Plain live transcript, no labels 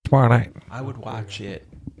tomorrow night. I would watch it.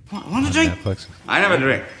 Want a drink? Netflix. I never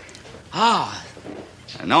drink. Ah,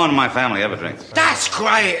 No one in my family ever drinks. that's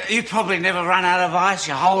great. You probably never run out of ice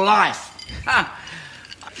your whole life.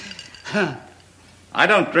 I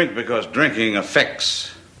don't drink because drinking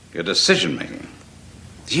affects your decision making.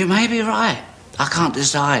 You may be right. I can't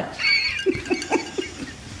decide.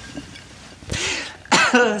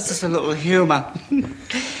 It's just a little humour.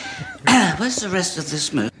 Where's the rest of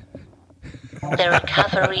this movie? The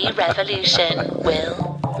Recovery Revolution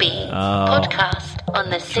will be podcast on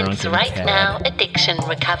the Since Drunken Right Cat. Now Addiction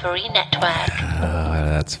Recovery Network.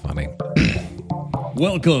 That's funny.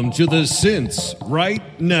 Welcome to the Since Right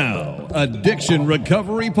Now Addiction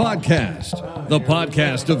Recovery Podcast, the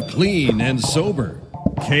podcast of clean and sober,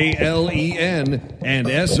 KLEN and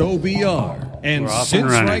SOBR, and off and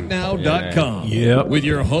running. SinceRightNow.com. Yep. With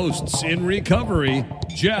your hosts in recovery,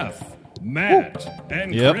 Jeff, Matt,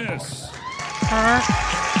 and Yep. Chris.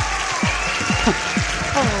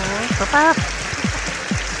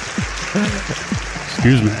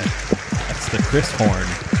 Excuse me. That's the Chris horn.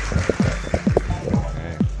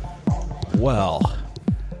 Well,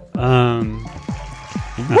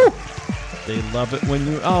 they love it when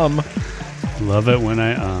you Love it when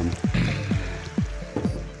I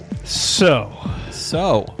So,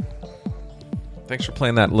 Thanks for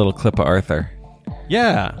playing that little clip of Arthur.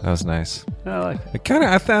 yeah. That was nice. I like It kind of.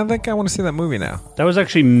 I think I want to see that movie now. that was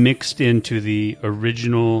actually mixed into the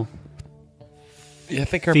original Yeah, I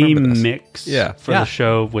think I remember theme this. mix Yeah. for Yeah. the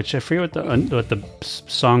show, which I forget what the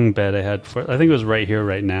song bed I had for. I think it was Right Here,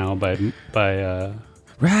 Right Now by Right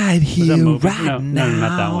was that here, movie? right no, now.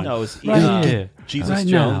 not that one. No, it was Right here, Jesus right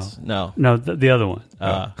Jones. now. No, the other one.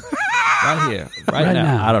 right here, right,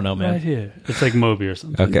 now. I don't know, man. Right here. It's like Moby or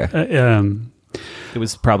something. Okay. It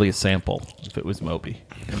was probably a sample if it was Moby.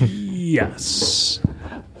 Yes.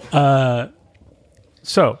 So,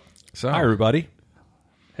 Hi, everybody.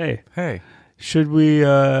 hey, Hey. should we?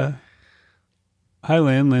 Hi,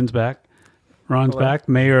 Lynn. Lynn's back. Ron's back.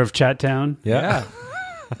 Mayor of Chattown. Yeah.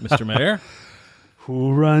 Mr. Mayor.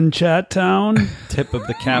 Who run Chattown? Tip of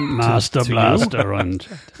the cap Master to you. Blaster run.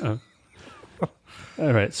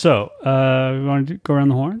 All right. So, we want to go around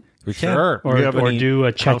the horn, We can. Sure. or Do you have any do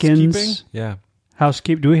a housekeeping? check-ins. Yeah.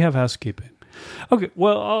 Do we have housekeeping? Okay.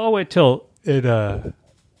 Well, I'll wait till it.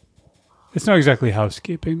 It's not exactly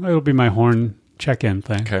housekeeping. It'll be my horn check-in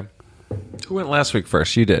thing. Okay. Who went last week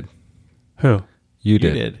first? You did. Who? You You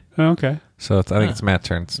did. did. Oh, okay. So I think it's Matt's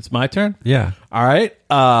turn. It's my turn. Yeah. All right.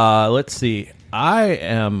 Let's see. I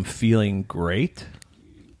am feeling great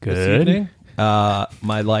this Good. evening.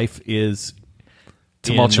 My life is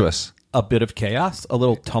Tumultuous. in a bit of chaos, a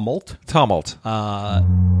little tumult. Tumult.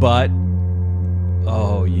 But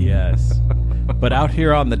oh yes. But out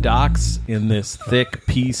here on the docks in this thick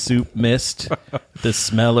pea soup mist, the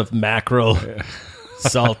smell of mackerel,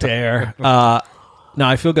 salt air. No,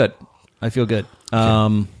 I feel good. I feel good.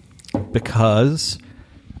 Because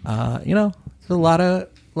there's a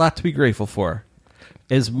lot to be grateful for.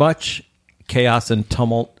 As much chaos and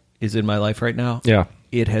tumult is in my life right now, Yeah.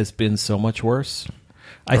 it has been so much worse.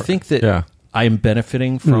 I think that Yeah. I am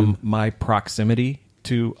benefiting from my proximity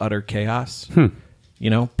to utter chaos.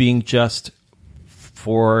 Being just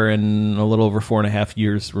 4 and a little over 4.5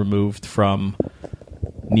 years removed from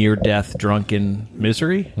near-death drunken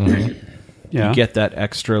misery, Yeah. you get that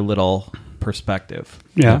extra little perspective.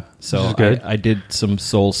 Yeah. So This is good. I did some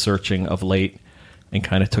soul searching of late and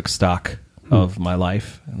kind of took stock of my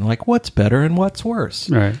life and like what's better and what's worse.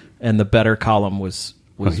 Right. And the better column was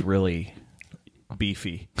really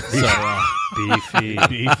beefy. So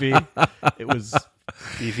beefy. It was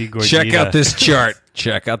Beefy gordita. Check out this chart.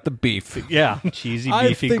 Check out the beef. Yeah. Cheesy I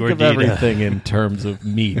beefy think gordita. of everything in terms of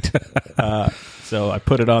meat. So I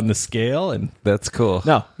put it on the scale and That's cool.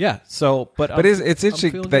 no, yeah. So but It's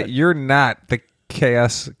interesting that you're not the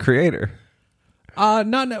chaos creator.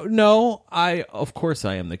 No. Of course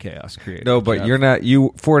I am the chaos creator. No, but Jeff. you're not.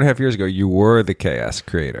 You 4.5 years ago, you were the chaos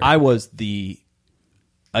creator. I was the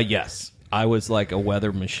yes. I was like a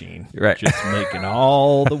weather machine, Right. Just making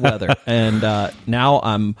all the weather, and now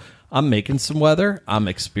I'm making some weather. I'm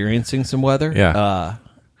experiencing some weather. Yeah.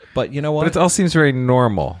 But you know what? but it all seems very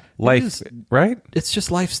normal. Life, is. right? It's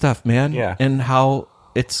just life stuff, man. Yeah. And how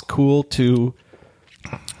it's cool to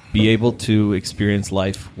be able to experience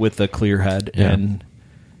life with a clear head Yeah. and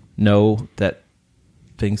know that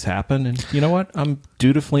things happen. And you know what? I'm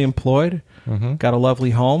dutifully employed. Got a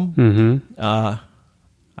lovely home.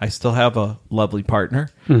 I still have a lovely partner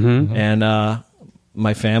and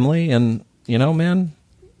my family. And, man,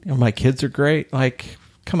 my kids are great. Like,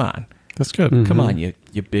 come on. That's good. Come on, you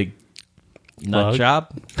big nut Plug.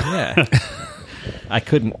 job. Yeah. I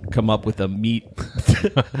couldn't come up with a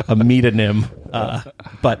metonym.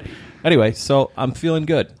 But anyway, so I'm feeling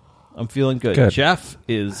good. Good. Jeff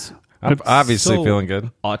is I'm obviously so feeling good.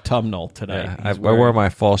 autumnal today. Yeah, I wore my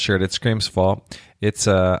fall shirt. It screams fall. It's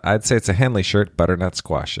I'd say it's a Henley shirt. Butternut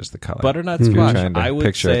squash is the color. Butternut If you're squash. trying to I would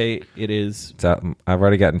picture it. say it is. It's out, I've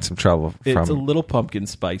already gotten some trouble It's from. a little pumpkin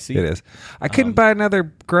spicy. It is. I couldn't buy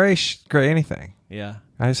another gray anything. Yeah.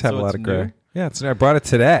 I just have So a lot it's of gray. new? Yeah, it's new. I brought it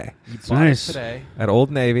today It's nice. today. at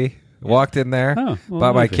Old Navy. Walked in there, Oh, Old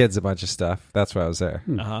bought my Navy. kids a bunch of stuff. That's why I was there.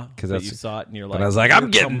 Uh-huh. 'Cause But that's- you saw it and you're like, And I was like, I'm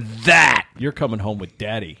getting that. You're coming home with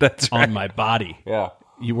daddy. That's right. On my body. Yeah.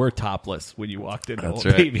 You were topless when you walked into That's Old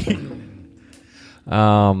right. Navy.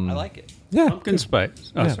 I like it. Yeah. Pumpkin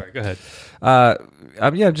spice. Oh, sorry. Go ahead.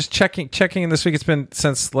 Yeah, just checking in this week. It's been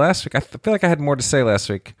since last week. I feel like I had more to say last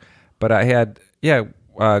week, but I had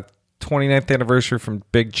 29th anniversary from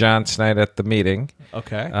Big John tonight at the meeting.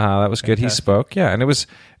 Okay. That was good. He spoke. Yeah, and it was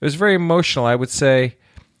very emotional. I would say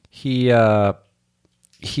he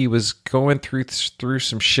was going through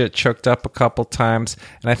some shit, choked up a couple times,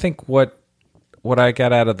 and I think what I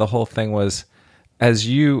got out of the whole thing was as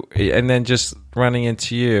you and then just running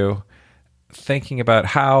into you, thinking about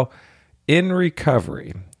how in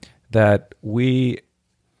recovery that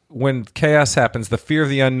when chaos happens, the fear of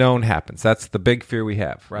the unknown happens. That's the big fear we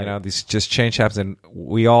have. Right. You know, these just change happens, and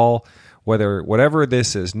we all, whatever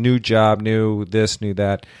this is, new job, new this, new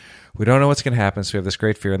that, we don't know what's going to happen. So we have this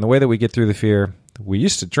great fear, and the way that we get through the fear, we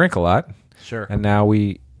used to drink a lot, Sure. and now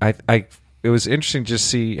it was interesting to just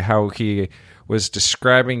see how he was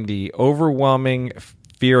describing the overwhelming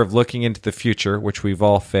fear of looking into the future, which we've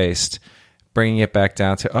all faced, bringing it back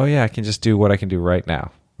down to, oh yeah, I can just do what I can do right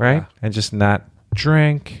now, right, and just not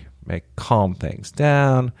drink, calm things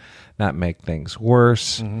down, not make things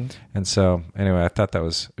worse. And so anyway, I thought it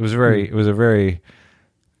was a very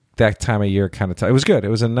that time of year kind of time. It was good. It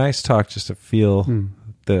was a nice talk just to feel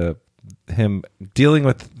him dealing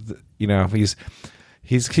with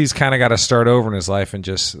he's kind of got to start over in his life, and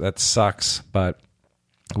just that sucks, but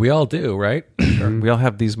we all do, right? We all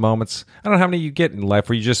have these moments. I don't know how many you get in life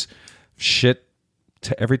where you just shit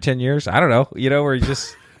every 10 years. I don't know, where you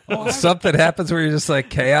just something happens where you're just like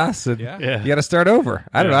chaos, and Yeah. you got to start over.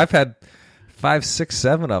 I don't know. I've had 5, 6,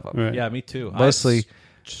 7 of them. Right. Yeah, me too. Mostly- I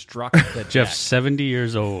struck the Jeff's deck 70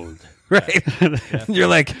 years old. Right? You're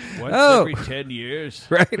like, once oh, every 10 years.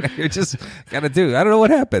 right. You're just got to do. I don't know what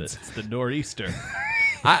happens. It's the nor'easter.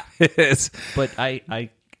 It's But I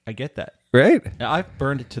get that. right. I've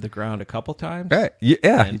burned it to the ground a couple times. Right.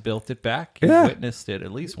 Yeah. And built it back. You Yeah. witnessed it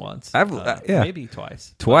at least once. I've- yeah. Maybe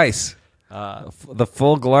twice. Twice. The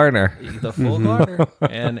full Glarner. The full garter.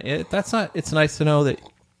 And it's nice to know that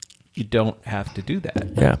you don't have to do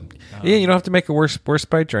that. Yeah. Yeah, you don't have to make it worse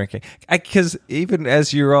by drinking. Because even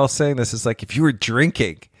as you're all saying this, it's like if you were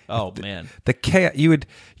drinking, Oh, man. the chaos,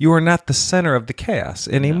 you are not the center of the chaos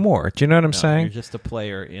anymore. Do you know what I'm No, saying? you're just a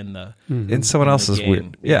player in the In someone in the else's game.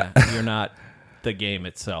 weird. Yeah. You're not the game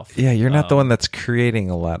itself. Yeah, you're not the one that's creating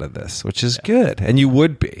a lot of this, which is good. And you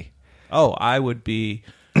would be. Oh, I would be.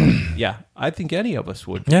 Yeah, I think any of us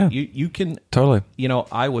would. Yeah. You can. Totally.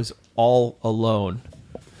 I was all alone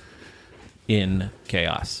in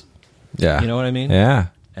chaos. Yeah. You know what I mean? Yeah.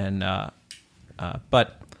 And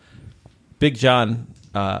but Big John,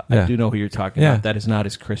 I Yeah. do know who you're talking Yeah. about. That is not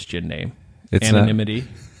his Christian name. It's not. Anonymity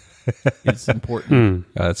is important.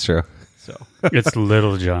 Oh, that's true. So It's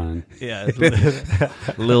Little John. yeah,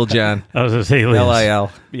 Lil John. I was going to say Liz.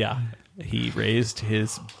 L-I-L. yeah. He raised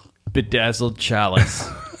his bedazzled chalice.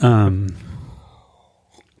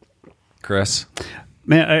 Chris.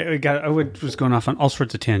 Man, I was going off on all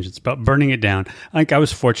sorts of tangents about burning it down. I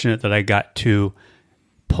was fortunate that I got to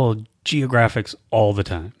pull geographics all the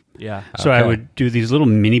time. Yeah. So I Okay. would do these little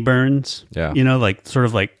mini burns. Yeah.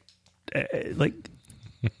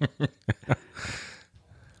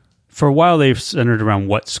 For a while, they've centered around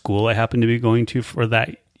what school I happened to be going to for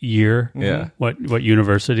that year. Yeah. What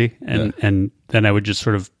university, and then I would just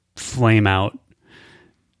sort of flame out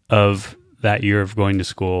of that year of going to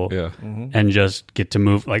school. Yeah. And just get to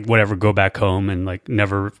move, like whatever, go back home and like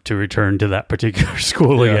never to return to that particular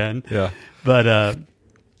school again. Yeah. But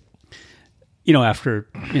after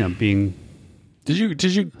being Did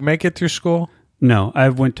you make it through school? no, I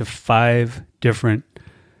went to 5 different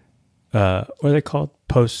what are they called?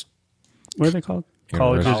 What are they called?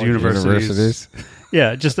 Colleges, universities.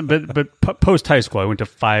 Yeah, but post high school, I went to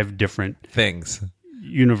 5 different Things.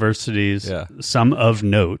 universities. Yeah. Some of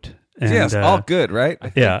note. And, Yes, all good, right?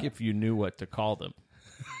 Yeah. If you knew what to call them.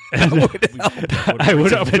 I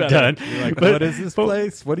would have been done. You're like, But- what is this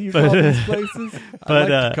place? What do you call these places? but, I'd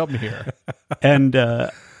like to come here. And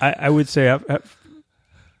I would say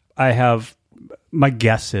I have, my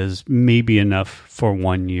guess is maybe enough for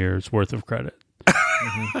 1 year's worth of credit.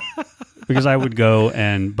 Because I would go,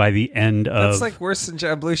 and by the end of... That's like worse than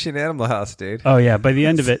John Belushi in Animal House, dude. Oh, yeah. By the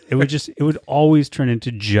end of it, it would always turn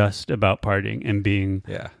into just about partying and being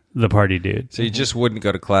the party dude. So you just wouldn't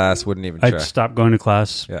go to class, wouldn't even try. I'd stop going to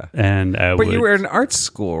class, and But you were in art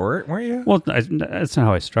school, weren't you? Well, that's not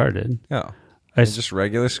how I started. Oh. Just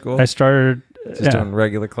regular school? I started... Just doing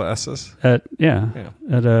regular classes? At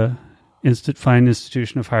a fine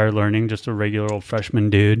institution of higher learning, just a regular old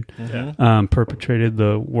freshman dude. Perpetrated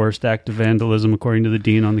the worst act of vandalism according to the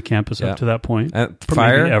dean on the campus up to that point.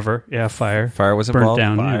 Fire? Ever. Yeah, fire. Fire was burnt involved?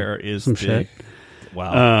 down. Fire is some big. shit.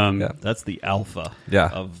 Wow. That's the alpha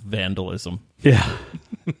of vandalism. Yeah.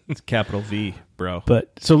 It's capital V, bro.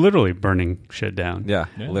 But so literally burning shit down. Yeah.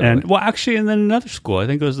 Literally. And and then another school, I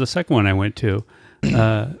think it was the second one I went to,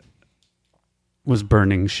 was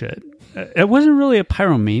burning shit. It wasn't really a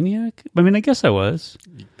pyromaniac. I mean, I guess I was.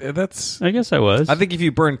 I guess I was. I think if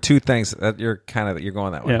you burn two things, you're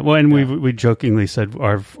going that way. Yeah. Well, and we jokingly said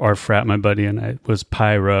our frat, my buddy and I, was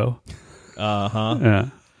pyro. Yeah.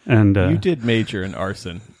 And you did major in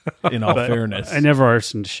arson. In all fairness, I never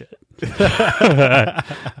arsoned shit.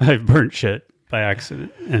 I burnt shit by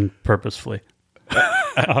accident and purposefully.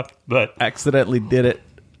 But accidentally did it.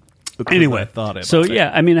 Anyway, I thought it. So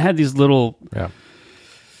yeah, I mean, I had these little. Yeah.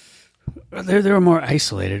 They were more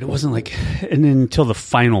isolated. It wasn't like, and then until the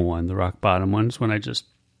final one, the rock bottom ones, when I just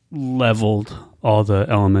leveled all the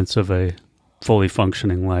elements of a fully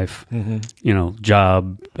functioning life. You know,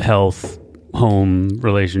 job, health, home,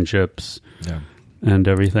 relationships, and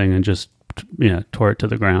everything, and just tore it to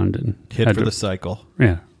the ground and hit for the cycle.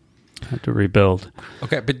 Yeah, had to rebuild.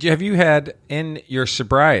 Okay, but have you had in your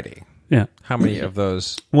sobriety? Yeah, how many of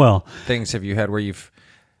those things have you had where you've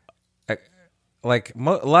a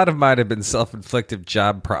lot of mine have been self-inflicted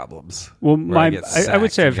job problems. Well, I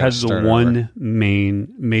would say I've had the one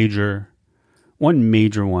major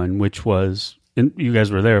one, which was. And you guys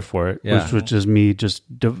were there for it, which is me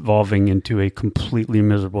just devolving into a completely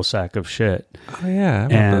miserable sack of shit. Oh yeah,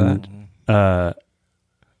 I remember that.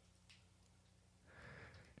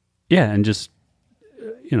 And just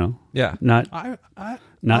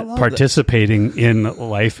not participating in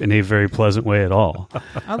life in a very pleasant way at all.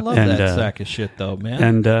 I love that sack of shit, though,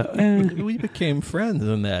 man. And we became friends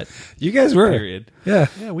in that. You guys were period. Yeah,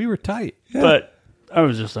 we were tight. Yeah. But I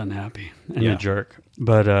was just unhappy and a jerk.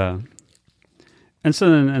 But. And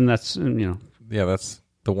so then, that's that's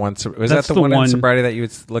the one. Was that the one in sobriety that you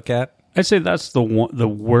would look at? I'd say that's the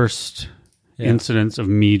worst incidents of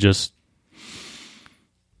me just.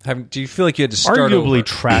 Do you feel like you had to start arguably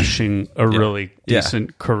trashing a really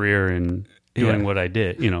decent career in doing what I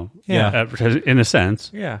did? In a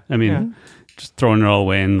sense. Yeah, I mean, just throwing it all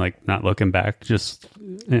away and like not looking back. Just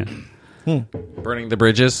burning the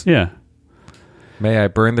bridges. Yeah. May I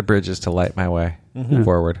burn the bridges to light my way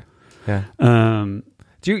forward. Yeah.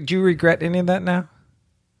 Do you regret any of that now?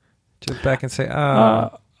 To look back and say,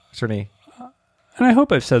 certainly. And I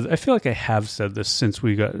hope I feel like I have said this since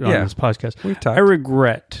we got on this podcast. We've talked. I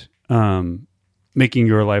regret making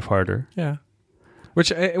your life harder. Yeah.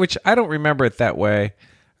 Which I don't remember it that way.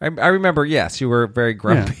 I remember, yes, you were very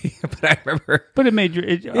grumpy, but I remember. But it made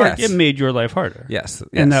it made your life harder. Yes.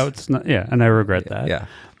 And now it's not. Yeah, and I regret that. Yeah.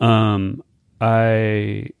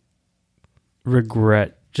 I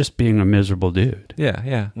regret just being a miserable dude.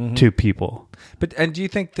 Yeah. To people. And do you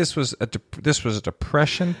think this was a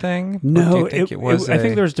depression thing? No, do you think it was. I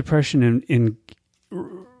think there was depression in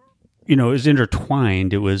it was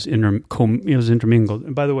intertwined. It was intermingled.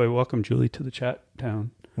 And by the way, welcome Julie to the chat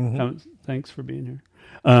town. Thanks for being here.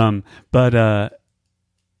 But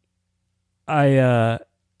I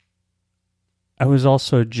was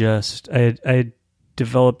also just I had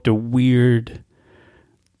developed a weird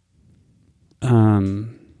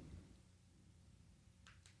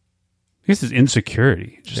I guess it's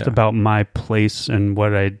insecurity, just about my place and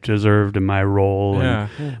what I deserved and my role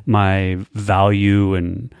and my value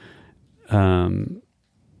and I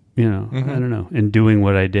don't know, in doing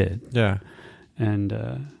what I did. Yeah. And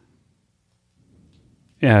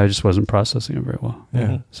I just wasn't processing it very well.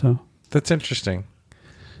 Yeah. So that's interesting.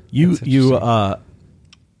 You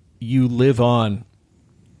live on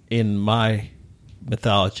in my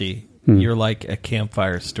mythology. You're like a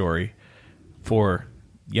campfire story for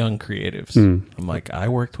young creatives. I'm like, I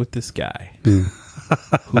worked with this guy who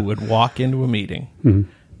would walk into a meeting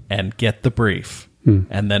and get the brief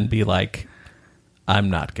and then be like, I'm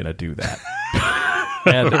not going to do that.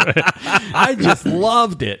 And I just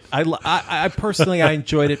loved it. I personally, I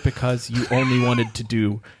enjoyed it because you only wanted to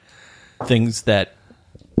do things that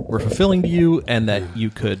were fulfilling to you and that you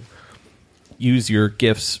could use your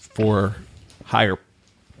gifts for higher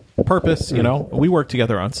purpose. You know, we worked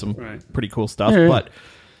together on some pretty cool stuff. Yeah.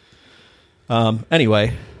 But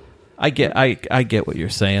anyway, I get what you're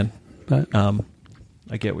saying. But,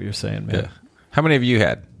 I get what you're saying, man. Yeah. How many have you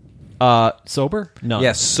had? Sober? No.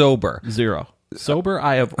 Yes, sober. 0. Sober,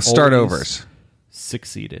 I have Start always overs.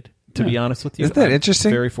 succeeded. To be honest with you, Isn't that I'm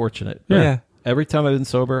interesting? Very fortunate. Yeah. Every time I've been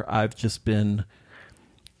sober, I've just been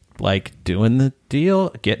like doing the deal,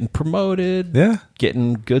 getting promoted,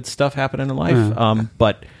 getting good stuff happening in life.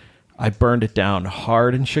 But I burned it down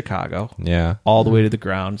hard in Chicago. Yeah. All the way to the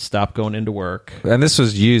ground. Stopped going into work. And this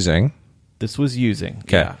was using. This was using.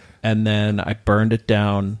 Okay. Yeah. And then I burned it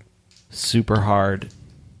down super hard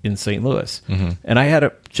in St. Louis. And I had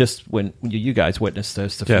it just when you guys witnessed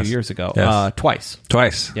this a few years ago. Twice.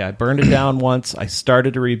 Yeah, I burned it down once. I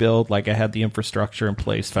started to rebuild. Like, I had the infrastructure in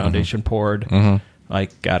place, foundation poured.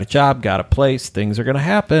 Like, got a job, got a place. Things are going to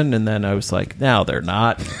happen. And then I was like, no, they're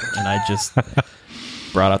not. And I just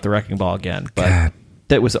brought out the wrecking ball again. But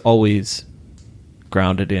that was always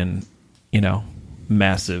grounded in,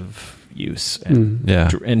 massive use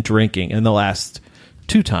and drinking. And the last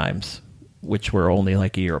 2 times, which were only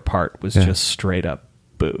like a year apart, was just straight up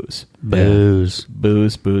booze. Booze.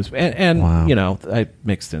 And wow. I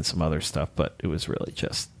mixed in some other stuff, but it was really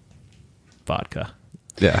just vodka.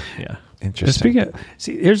 Yeah. Interesting.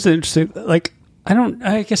 Here's the interesting, like,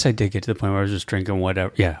 I guess I did get to the point where I was just drinking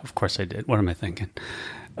whatever. Yeah, of course I did. What am I thinking?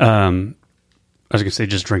 I was going to say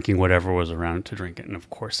just drinking whatever was around to drink it, and of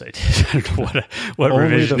course I did. I don't know what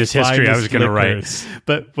revisionist history I was going to write.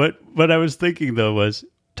 But what I was thinking, though, was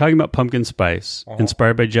talking about pumpkin spice,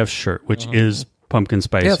 inspired by Jeff's shirt, which is pumpkin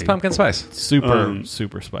spicy. Yeah, it's pumpkin spice.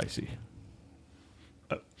 Super spicy.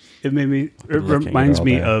 It reminds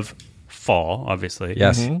me of fall, obviously.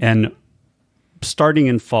 Yes. And starting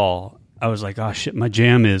in fall, I was like, oh shit, my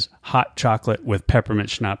jam is hot chocolate with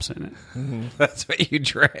peppermint schnapps in it. That's what you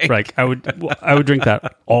drank. Like, I would drink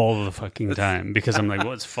that all the fucking time because I'm like,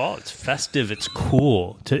 well, it's fall, it's festive, it's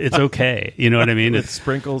cool, it's okay. You know what I mean? With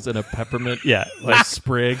sprinkles and a peppermint like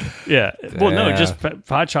sprig. Yeah. Well, no, just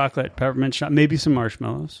hot chocolate, peppermint schnapps, maybe some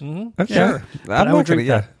marshmallows. Okay. Sure. I'm I would drink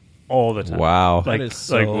that all the time. Wow. Like, That is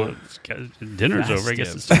so dinner's over. I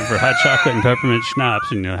guess it's time for hot chocolate and peppermint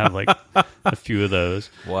schnapps, and you'll have like a few of those.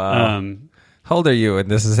 Wow. How old are you when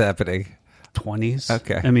this is happening? 20s.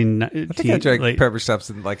 Okay. I mean, I think I drank peppermint schnapps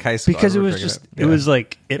in like high school. because it was just it was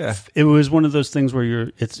like it was one of those things where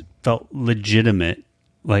it felt legitimate.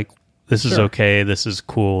 Like, this is okay, this is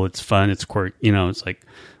cool, it's fun, it's quirky. It's like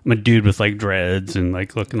I'm a dude with like dreads and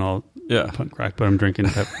like looking all punk rock, but I'm drinking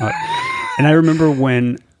peppermint. And I remember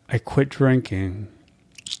when I quit drinking,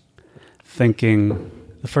 thinking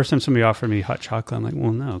the first time somebody offered me hot chocolate, I'm like,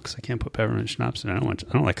 well, no, because I can't put peppermint schnapps in it. I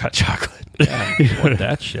don't like hot chocolate. Yeah, what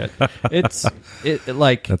that shit.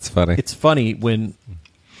 That's funny. It's funny when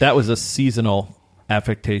that was a seasonal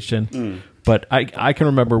affectation, but I can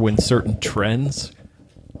remember when certain trends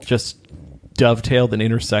just dovetailed and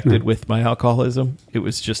intersected with my alcoholism. It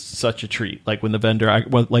was just such a treat. Like when the vendor,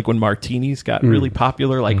 like when martinis got really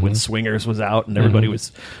popular, like when Swingers was out and everybody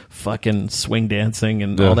was fucking swing dancing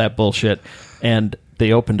and all that bullshit. And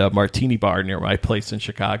they opened a martini bar near my place in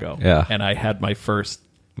Chicago. Yeah. And I had my first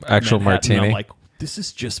actual Manhattan. martini. I'm like, this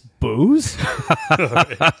is just booze?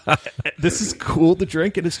 This is cool to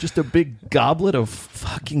drink, and it's just a big goblet of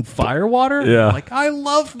fucking firewater? Yeah. Like, I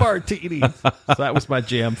love martinis. So that was my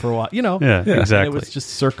jam for a while. Yeah, And exactly. it was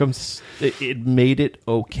just it made it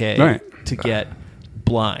okay to get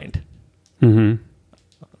blind.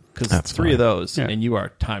 Because That's 3 of those, Yeah. and you are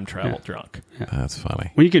time travel drunk. That's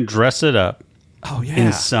funny. When you can dress it up Oh, yeah.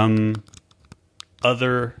 in some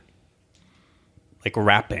other like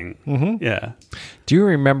wrapping. Yeah. Do you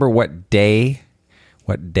remember what day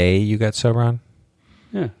you got sober on?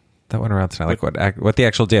 Yeah. That went around tonight. Like what the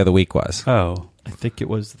actual day of the week was? Oh, I think it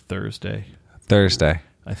was Thursday. Thursday.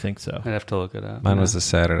 I think so. I'd have to look it up. Mine was a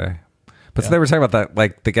Saturday. But so they were talking about that.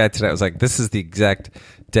 Like the guy today was like, "This is the exact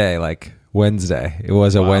day, like Wednesday. It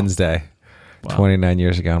was a Wednesday, 29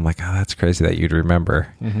 years ago." I'm like, "Oh, that's crazy that you'd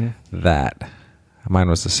remember that." Mine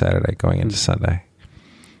was a Saturday going into Sunday.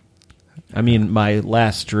 I mean, my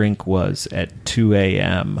last drink was at 2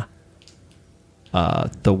 a.m.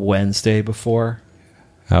 The Wednesday before.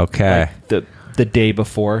 Okay. Like the day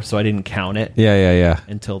before, so I didn't count it. Yeah.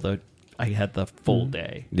 Until I had the full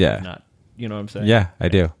day. Yeah. Not, you know what I'm saying? Yeah, I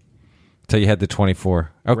do. So you had the 24.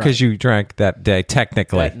 Oh, because you drank that day,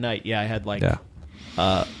 technically. That night, I had like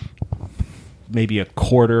maybe a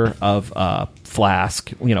quarter of a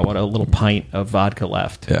flask, a little pint of vodka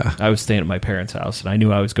left. Yeah. I was staying at my parents' house, and I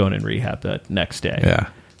knew I was going in rehab the next day. Yeah.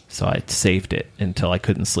 So I saved it until I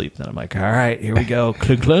couldn't sleep. Then I'm like, all right, here we go.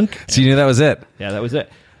 Clunk, clunk. So you knew that was it? Yeah, that was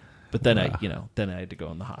it. But then I had to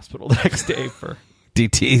go in the hospital the next day for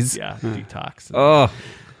DTs? Yeah, detox. Oh.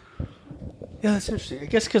 Yeah, that's interesting. I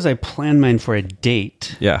guess because I planned mine for a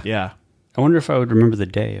date. Yeah. Yeah. I wonder if I would remember the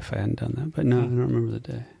day if I hadn't done that. But no, I don't remember the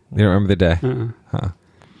day. You don't remember the day? Huh.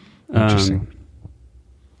 Interesting.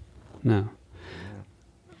 No.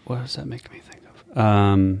 What does that make me think of?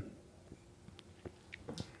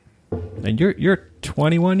 And you're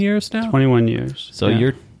 21 years now? 21 years. So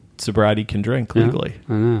your sobriety can drink legally.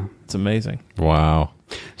 I know. It's amazing. Wow.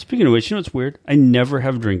 Speaking of which, you know what's weird? I never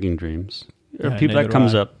have drinking dreams. Yeah, People neither that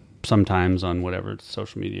comes do I. up sometimes on whatever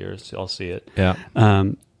social media, or I'll see it. Yeah.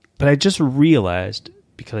 But I just realized,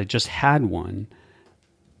 because I just had one,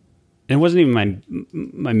 and it wasn't even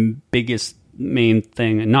my biggest main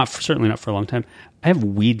thing, and certainly not for a long time. I have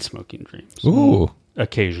weed smoking dreams. Ooh.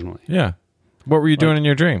 Occasionally. Yeah. What were you doing in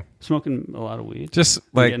your dream? Smoking a lot of weed. Just And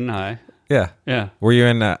like getting high. Yeah. Yeah. Were you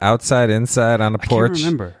in outside, inside, on a porch? I can't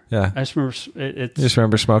remember. Yeah. I just remember You just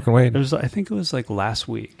remember smoking weed? I think it was like last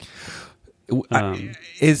week.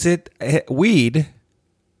 Is it weed?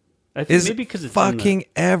 I think Is maybe because it's fucking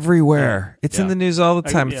everywhere. It's in the news all the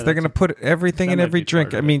time. yeah, They're going to put everything that in might every be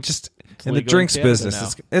drink. part I of it. mean, just in the legal in drinks Canada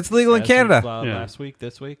business. now. It's legal in As of, Canada. last week,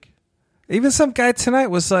 this week. Even some guy tonight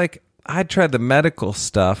was like, I tried the medical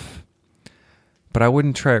stuff, but I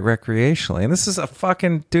wouldn't try it recreationally. And this is a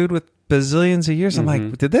fucking dude with bazillions of years. I'm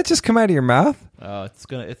like, did that just come out of your mouth? Oh,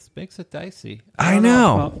 it makes it dicey. I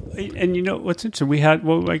know. Well, and you know what's interesting?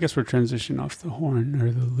 I guess we're transitioning off the horn or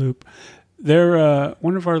the loop. They're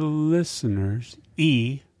one of our listeners,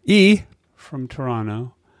 E from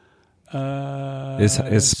Toronto,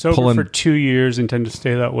 is sober pulling for 2 years, intend to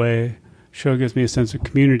stay that way. Show gives me a sense of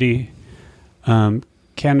community.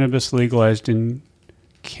 Cannabis legalized in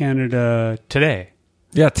Canada today.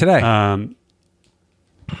 Yeah, today.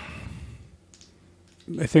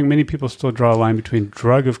 I think many people still draw a line between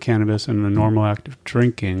drug of cannabis and the normal act of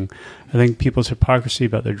drinking. I think people's hypocrisy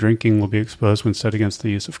about their drinking will be exposed when set against the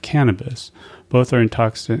use of cannabis. Both are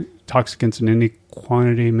intoxicants in any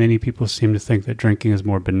quantity. Many people seem to think that drinking is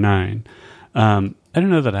more benign. I don't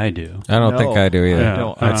know that I do. I don't think I do either.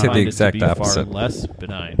 Yeah. I'd say find the it to exact be opposite. Far less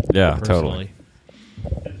benign. Yeah, personally.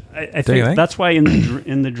 I Do you think think? that's why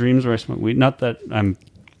in the dreams where I smoke weed, not that I'm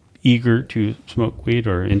eager to smoke weed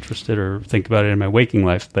or interested or think about it in my waking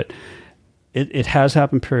life, but it has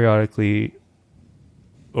happened periodically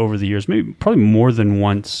over the years, maybe probably more than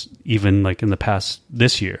once, even like in the past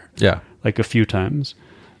this year. Yeah. Like a few times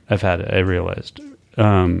I've had it, I realized.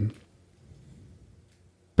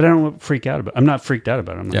 But I don't freak out about it. I'm not freaked out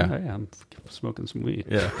about it. I'm like, Yeah. oh, yeah, I'm smoking some weed.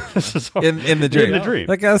 Yeah. This is all- In the dream. In the dream.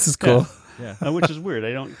 Like, oh, this is cool. Yeah. Which is weird.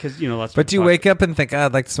 I don't, because, lots of But do you people wake up and think,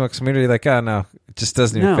 I'd like to smoke some weed? Or you're like, oh, no. It just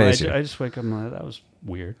doesn't even No, phase you. I just wake up and I'm like, that was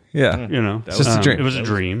weird. Yeah. It's just a dream. It was a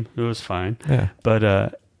dream. It was fine. Yeah. But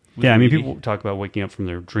yeah, I mean, people talk about waking up from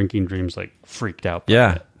their drinking dreams like freaked out. By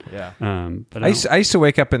Yeah. it. Yeah. But I used to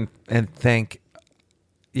wake up and think,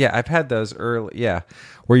 yeah, I've had those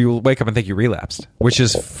where you wake up and think you relapsed, which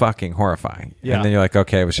is fucking horrifying. Yeah. And then you're like,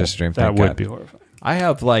 okay, it was just a dream. that Thank would God. be horrifying. I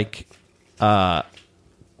have like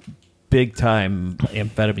big time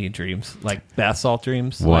amphetamine dreams, like bath salt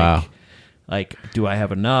dreams. Wow. Like, do I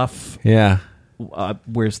have enough? Yeah.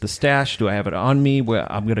 Where's the stash? Do I have it on me? Where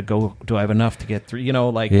I'm gonna go? Do I have enough to get through?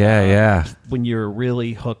 Yeah. When you're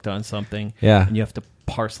really hooked on something, Yeah. and you have to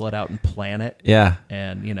parcel it out and plan it, Yeah.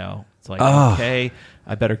 and it's like, Oh. okay,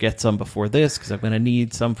 I better get some before this because I'm gonna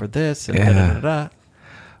need some for this, and Yeah. da-da-da-da.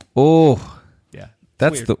 Oh, Yeah,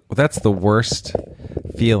 that's the worst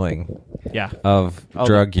feeling yeah of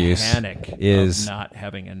drug the use panic is of not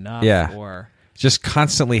having enough. Yeah. Or just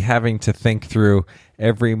constantly having to think through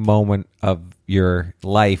every moment of your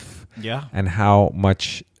life. Yeah. And how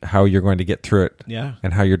you're going to get through it. Yeah.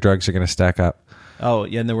 And how your drugs are going to stack up. oh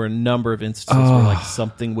yeah, and there were a number of instances where like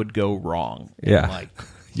something would go wrong. And, Yeah. like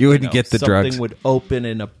You wouldn't get the drugs. Something would open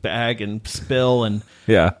in a bag and spill, and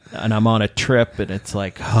Yeah. and I'm on a trip, and it's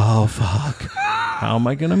like, oh fuck, how am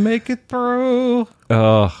I gonna make it through?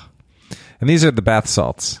 Oh. And these are the bath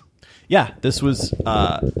salts. Yeah, this was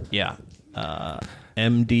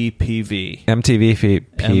MDPV.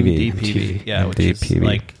 MTV. Yeah, which is MDPV.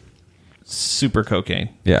 like super cocaine.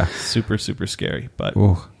 Yeah. Super, super scary. But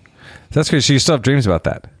Ooh. That's great. So you still have dreams about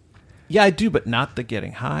that? yeah, I do, but not the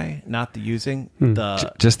getting high, not the using,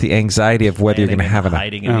 the Just the anxiety of whether you're going to planning have and enough.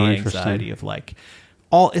 hiding, and the interesting. anxiety of like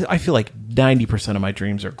all. I feel like 90% of my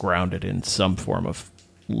dreams are grounded in some form of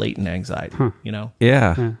latent anxiety.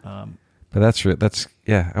 Yeah. Um, But that's.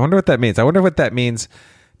 Yeah. I wonder what that means. I wonder what that means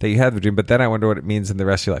that you had the dream, but then I wonder what it means in the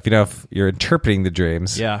rest of your life. You know, if you're interpreting the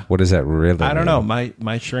dreams, Yeah. what does that really I don't mean? know.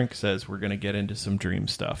 My shrink says we're going to get into some dream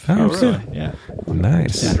stuff. Oh, So, really? yeah.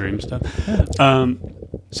 Nice. Dream stuff.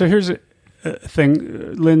 So here's a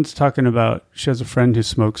thing. Lynn's talking about she has a friend who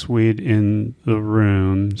smokes weed in the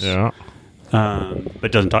rooms. Yeah.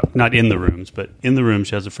 But doesn't talk, not in the rooms, but in the room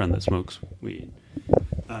she has a friend that smokes weed.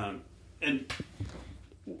 And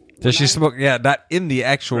Does she smoke? Yeah, not in the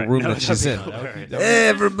actual Right. room No, that she's in. right.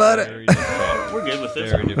 Everybody. Very difficult. We're good with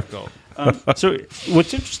this. Very difficult. So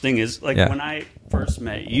what's interesting is, like, Yeah. when I first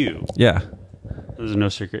met you, Yeah, there's no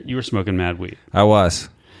secret, you were smoking mad weed. I was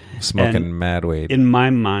smoking And mad weed. In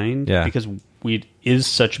my mind, Yeah. because weed is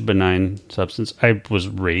such a benign substance, I was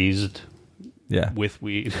raised Yeah, with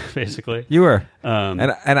weed, basically. you were. Um,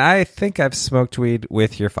 And I think I've smoked weed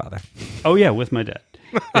with your father. Oh, yeah, with my dad.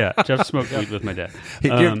 Yeah, Jeff smoked weed with my dad.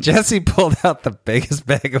 Jesse pulled out the biggest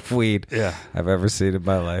bag of weed Yeah. I've ever seen in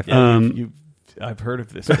my life. I've heard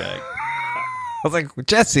of this bag. I was like,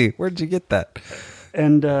 Jesse, where'd you get that?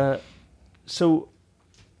 And so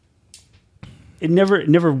it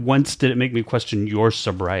never once did it make me question your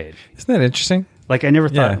sobriety. Isn't that interesting? Like, I never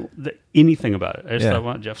thought Yeah. anything about it. I just Yeah. thought,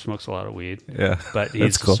 well, Jeff smokes a lot of weed. Yeah. But That's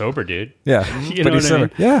he's cool. a sober dude. Yeah. You But know he's what I mean?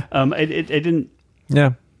 sober. Yeah. It didn't Yeah.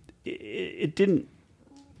 it didn't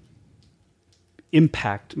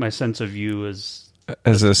impact my sense of you as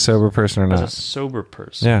As a sober person or a not. sober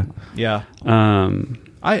person. Yeah. Yeah. Um,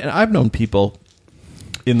 I've known people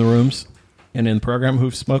in the rooms and in the program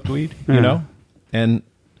who've smoked weed, Yeah. you know, and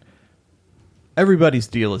everybody's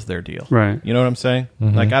deal is their deal, Right. You know what I'm saying?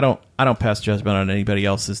 Like I don't pass judgment on anybody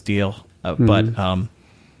else's deal, but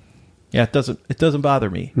yeah, it doesn't bother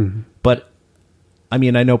me. But I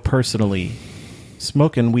mean, I know personally,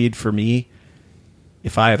 smoking weed for me,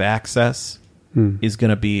 if I have access, is going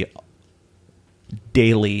to be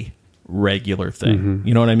daily, regular thing.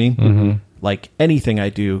 You know what I mean? Like anything I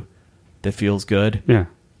do that feels good, yeah.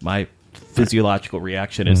 my physiological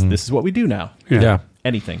reaction is this is what we do now. Yeah.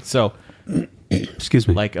 Anything. So Excuse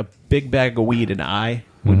me. like a big bag of weed and I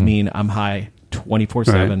would mean I'm high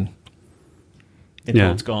 24/7 until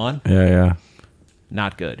Yeah. it's gone. Yeah. Yeah.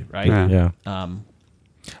 Not good, right? Yeah. Yeah.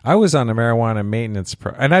 I was on a marijuana maintenance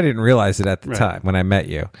and I didn't realize it at the Right. time when I met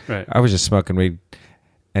you. Right. I was just smoking weed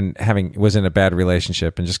and was in a bad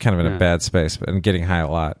relationship and just kind of in Yeah. a bad space and getting high a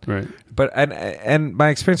lot. Right. But and my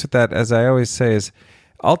experience with that, as I always say, is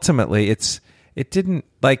ultimately it didn't,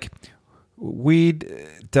 like, weed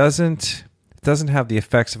doesn't have the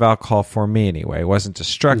effects of alcohol for me anyway. It wasn't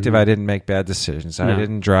destructive. I didn't make bad decisions. I No.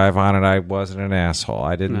 didn't drive on it. I wasn't an asshole.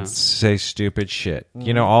 I didn't No. say stupid shit.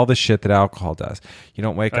 You know, all the shit that alcohol does. You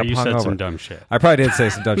don't wake up You said hungover. some dumb shit. I probably did say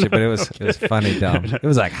some dumb shit, but it was funny dumb. It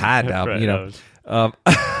was like high dumb, Right, you know.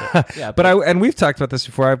 that Yeah, But and we've talked about this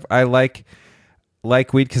before. I like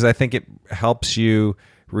weed because I think it helps you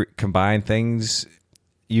combine things,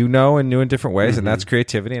 you know, in new and different ways, and that's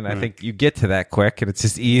creativity. And I think you get to that quick, and it's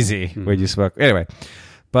just easy when you smoke. Anyway,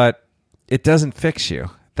 but it doesn't fix you.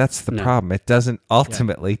 That's the No. problem. It doesn't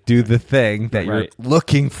ultimately do the thing that you're Right.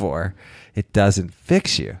 looking for. It doesn't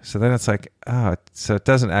fix you. So then it's like, so it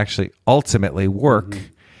doesn't actually ultimately work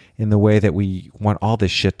in the way that we want all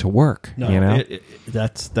this shit to work. No, you know?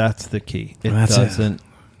 that's the key. It That's it. doesn't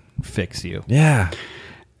fix you. Yeah.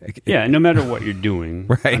 Yeah, no matter what you're doing,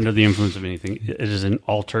 Right. under the influence of anything, it isn't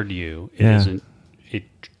altered you. It Yeah. isn't a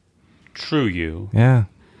true you. Yeah.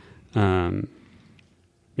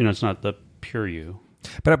 It's not the pure you.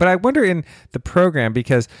 But I wonder in the program,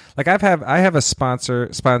 because like I have a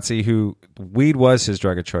sponsee who weed was his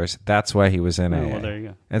drug of choice. That's why he was in AA. well, there you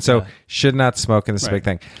go. And so should not smoke, and this is a big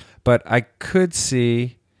thing. But I could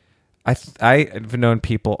see, I've known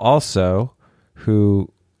people also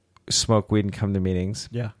who smoke weed and come to meetings.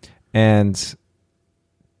 Yeah. And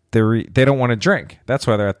they don't want to drink. That's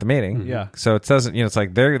why they're at the meeting. Yeah. So it doesn't, it's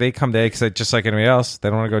like they come to AA because just like anybody else, they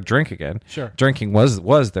don't want to go drink again. Sure. Drinking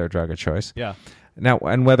was their drug of choice. Yeah. Now,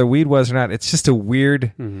 and whether weed was or not, it's just a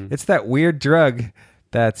weird. It's that weird drug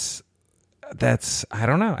that's I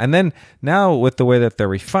don't know. And then now with the way that they're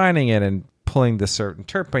refining it and pulling the certain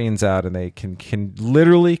terpenes out, and they can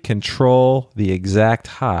literally control the exact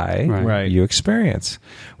high Right. you experience,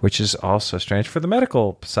 which is also strange for the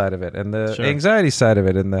medical side of it and the Sure. anxiety side of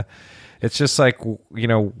it, and it's just like,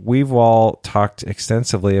 we've all talked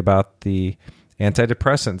extensively about the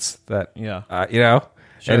antidepressants that Yeah.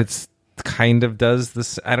 and it's kind of does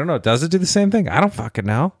this. I don't know. Does it do the same thing? I don't fucking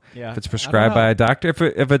know. Yeah. If it's prescribed by a doctor,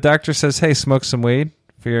 if a doctor says, "Hey, smoke some weed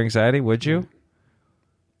for your anxiety," would you?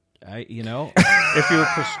 If you were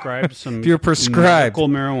prescribed some If you were prescribed- medical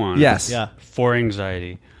marijuana Yes. Yeah. for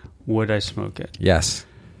anxiety, would I smoke it? Yes.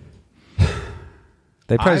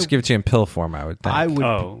 They'd probably just give it to you in pill form, I would think. I would.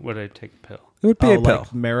 Oh, would I take a pill? It would be a pill. Like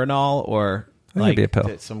Marinol or It would like be a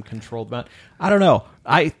pill. some controlled amount. I don't know.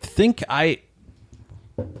 I think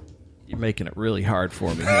you're making it really hard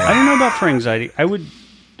for me. I don't know about for anxiety.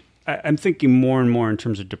 I'm thinking more and more in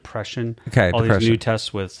terms of depression. Okay, all depression. these new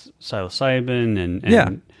tests with psilocybin and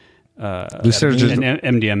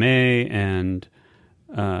MDMA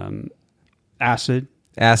and acid.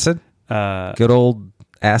 Acid? Good old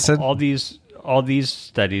acid? All these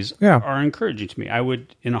studies are encouraging to me. I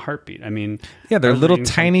would in a heartbeat. I mean, yeah, they're I was little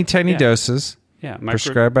reading tiny doses. Yeah,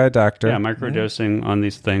 prescribed by a doctor. Yeah, microdosing on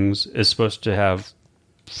these things is supposed to have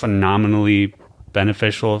phenomenally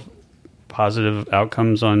beneficial, positive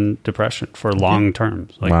outcomes on depression for long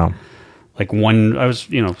terms. Like, wow. Like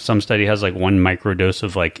some study has like one microdose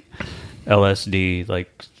of like LSD,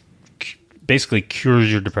 like basically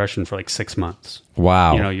cures your depression for like 6 months.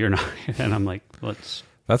 Wow. You know, you're not, and I'm like,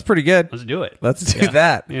 that's pretty good. Let's do it. Let's do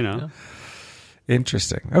that. You know,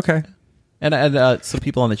 interesting. Okay. And some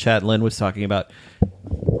people on the chat, Lynn was talking about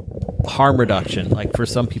harm reduction. Like for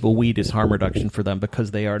some people, weed is harm reduction for them because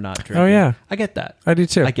they are not drinking. Oh, yeah. I get that. I do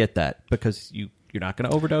too. I get that because you're not going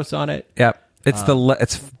to overdose on it. Yep. It's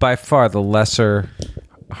it's by far the lesser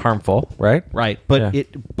harmful, right? Right. But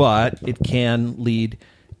it can lead,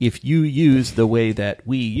 if you use the way that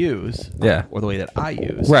we use, or the way that I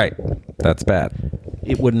use, right. That's bad.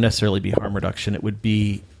 It wouldn't necessarily be harm reduction. It would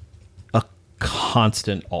be a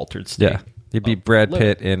constant altered state. Yeah. You'd be Brad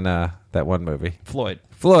Pitt in that one movie. Floyd.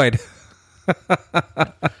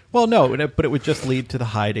 Well, no, but it would just lead to the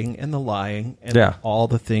hiding and the lying and all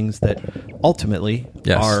the things that ultimately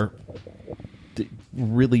are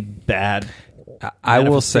really bad. I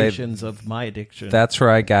will say manifestations of my addiction. That's where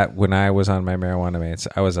I got when I was on my marijuana meds.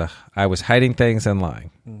 I was hiding things and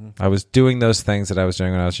lying. Mm-hmm. I was doing those things that I was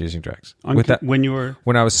doing when I was using drugs.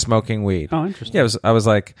 When I was smoking weed. Oh, interesting. Yeah, I was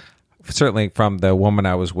like, certainly from the woman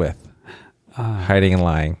I was with, hiding and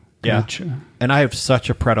lying. Yeah. Gotcha. And I have such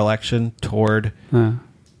a predilection toward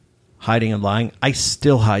hiding and lying. I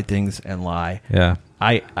still hide things and lie. Yeah.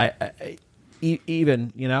 I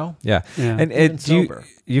even, you know? Yeah. And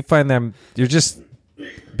you find them, you're just,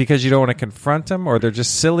 because you don't want to confront them, or they're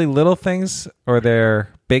just silly little things, or they're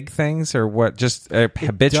big things, or what, just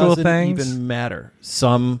habitual things? It doesn't even matter.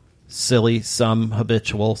 Some silly, some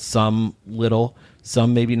habitual, some little,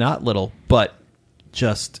 some maybe not little, but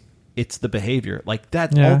just... it's the behavior. Like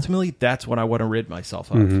that. Yeah. Ultimately, that's what I want to rid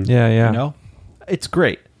myself of. Mm-hmm. Yeah. You know, it's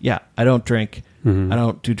great. Yeah. I don't drink. Mm-hmm. I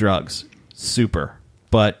don't do drugs. Super.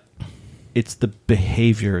 But it's the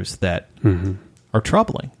behaviors that are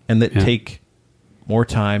troubling and that take more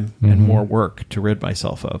time and more work to rid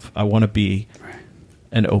myself of. I want to be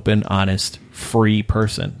an open, honest, free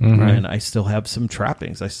person. And I still have some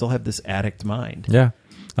trappings. I still have this addict mind. Yeah.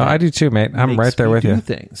 Oh, I do too, mate. I'm right there with you.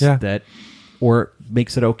 Things that, or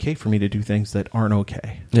makes it okay for me to do things that aren't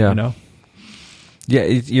okay. Yeah. You know?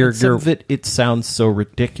 Yeah. Some of it sounds so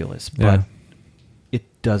ridiculous, but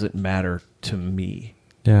it doesn't matter to me.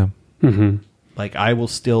 Yeah. Mm-hmm. Like I will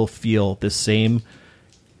still feel the same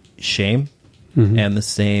shame and the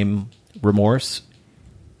same remorse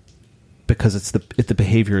because it's the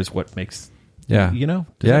behavior is what makes, you know?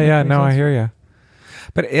 No, I hear you.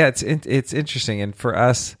 But it's interesting. And for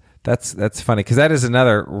us, that's funny because that is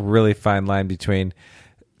another really fine line between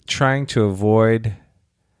trying to avoid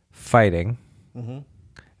fighting,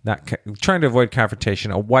 not trying to avoid confrontation,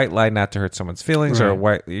 a white lie not to hurt someone's feelings, or a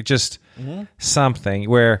white just something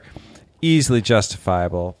where easily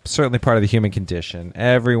justifiable, certainly part of the human condition.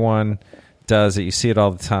 Everyone does it. You see it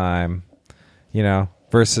all the time, you know,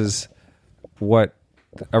 versus what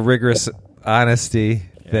a rigorous honesty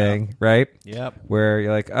thing, right? Yep. Where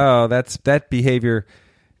you're like, oh, that behavior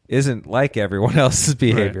isn't like everyone else's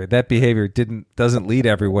behavior. Right. That behavior doesn't lead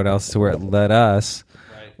everyone else to where it led us,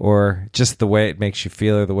 or just the way it makes you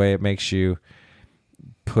feel, or the way it makes you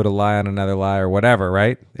put a lie on another lie, or whatever.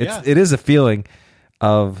 Right? It is a feeling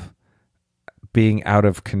of being out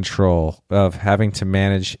of control, of having to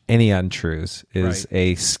manage any untruths. Is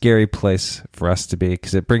a scary place for us to be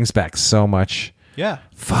because it brings back so much. Yeah.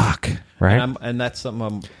 Fuck. Right. And that's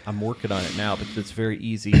something I'm working on it now, because it's very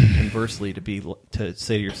easy, conversely, to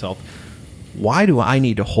say to yourself, why do I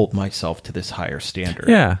need to hold myself to this higher standard?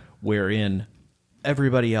 Yeah. Wherein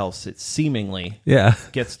everybody else, it seemingly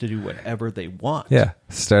gets to do whatever they want. Yeah.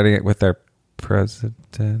 Starting it with our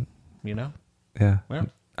president. You know? Yeah. Well,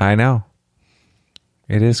 I know.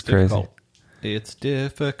 It's crazy. Difficult. It's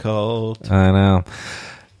difficult. I know.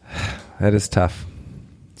 That is tough.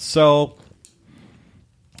 So...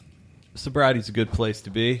 sobriety's a good place to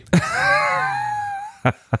be.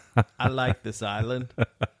 I like this island.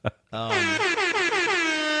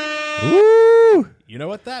 Woo! You know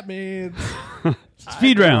what that means.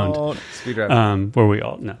 Speed round. Speed round. Where we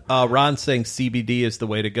all know. Ron's saying CBD is the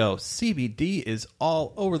way to go. CBD is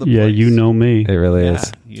all over the place. Yeah, you know me. It really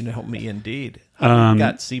is. You know me indeed. We've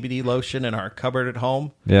got CBD lotion in our cupboard at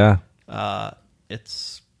home. Yeah.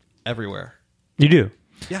 It's everywhere. You do.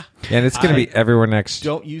 Yeah. And it's going to be everywhere next.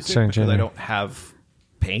 Don't use it starting because I January. don't have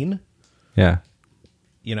pain, Yeah.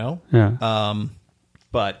 you know? Yeah.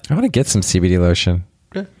 But I want to get some CBD lotion.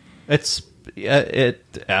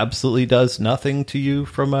 it absolutely does nothing to you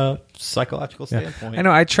from a psychological standpoint. I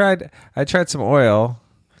know. I tried some oil,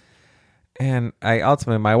 and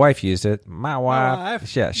my wife used it. My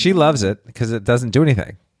wife, yeah, she loves it because it doesn't do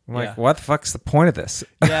anything. I'm like, what the fuck's the point of this?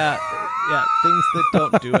 Yeah, things that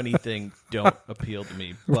don't do anything don't appeal to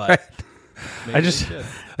me. But maybe I just- they should.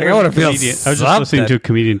 I want to feel. I was just listening to a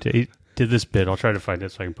comedian did this bit. I'll try to find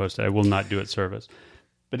it so I can post it. I will not do it service.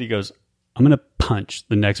 But he goes, I'm going to punch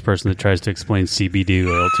the next person that tries to explain CBD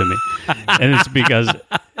oil to me. And it's because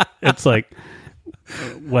it's like,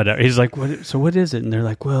 whatever. He's like, what is it? And they're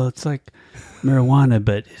like, well, it's like marijuana,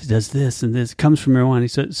 but it does this and this. It comes from marijuana. He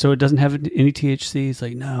said, so it doesn't have any THC? He's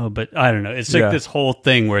like, no, but I don't know. It's like this whole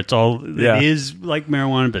thing where it's all, it is like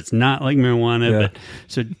marijuana, but it's not like marijuana. But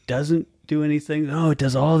so it doesn't do anything. Oh, it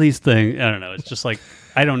does all these things. I don't know. It's just like,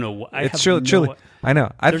 I don't know. It's truly. I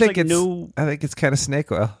know. I think it's kind of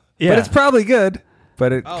snake oil. Yeah. But it's probably good.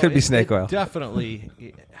 But it could be snake oil. Definitely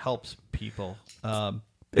helps people.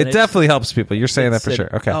 It definitely helps people. You're saying that for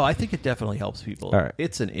sure. Okay. Oh, I think it definitely helps people. All right.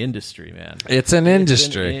 It's an industry, man. It's an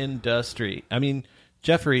industry. Industry. I mean,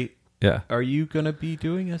 Jeffrey. Yeah. Are you going to be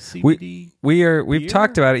doing a CBD? We've beer?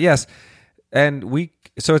 talked about it. Yes. And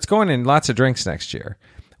so it's going in lots of drinks next year.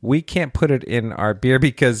 We can't put it in our beer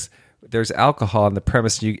because there's alcohol on the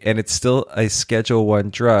premise, and it's still a Schedule 1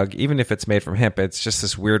 drug, even if it's made from hemp. It's just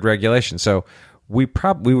this weird regulation. So we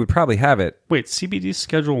would probably have it. Wait, CBD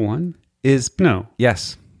Schedule 1? No.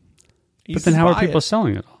 Yes. But then how are people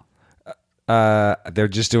selling it all? They're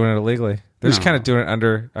just doing it illegally. They're just kind of doing it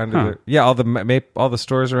under all the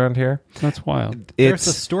stores around here. That's wild. There's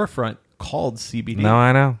a storefront called CBD. No,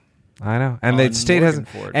 I know, and the state hasn't.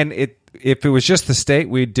 And if it was just the state,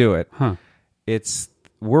 we'd do it. Huh.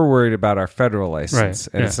 We're worried about our federal license,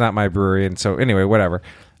 and it's not my brewery, and so anyway, whatever.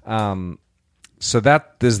 So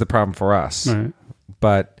that is the problem for us. Right.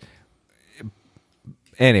 But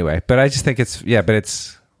anyway, but I just think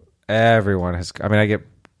it's everyone has. I mean,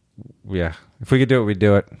 if we could do it, we'd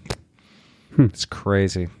do it. It's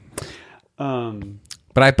crazy. But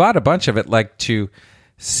I bought a bunch of it, like to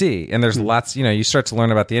see, and there's lots. You start to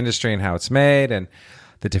learn about the industry and how it's made, and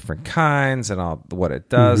the different kinds, and all what it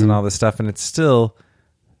does, and all this stuff, and it's still.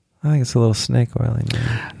 I think it's a little snake oily.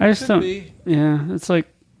 I just don't. Yeah, it's like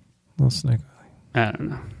a little snake oily. I don't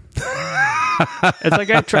know. It's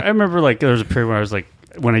like I remember like there was a period where I was like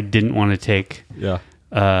when I didn't want to take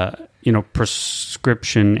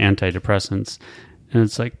prescription antidepressants, and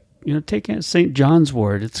it's like take St. John's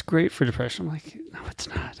Wort. It's great for depression. I'm like, no, it's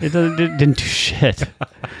not. It didn't do shit.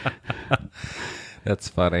 That's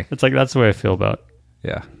funny. It's like that's the way I feel about.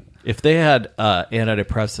 Yeah. If they had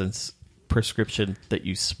antidepressants prescription that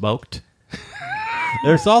you smoked,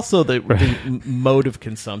 there's also the mode of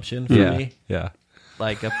consumption for me. Yeah.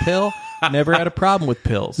 Like a pill, never had a problem with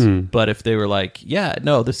pills. But if they were like,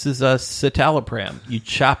 this is a citalopram, you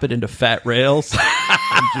chop it into fat rails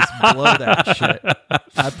and just blow that shit.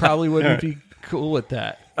 I probably wouldn't be cool with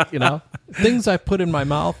that. Things I put in my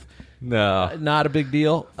mouth. No, not a big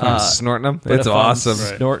deal. Snorting them, it's awesome.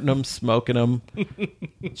 Snorting them, smoking them,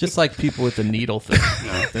 just like people with the needle thing.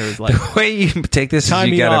 There's like the way you take this. Time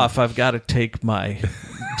me off. I've got to take my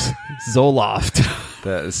Zoloft.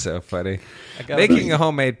 That is so funny. Making a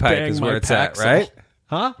homemade pipe is where it's at, right?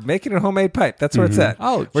 Huh? Making a homemade pipe. That's where it's at.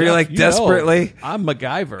 Oh, where you're like desperately. I'm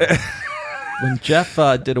MacGyver. When Jeff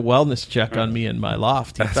did a wellness check on me in my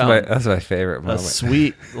loft, he found that's my favorite moment. A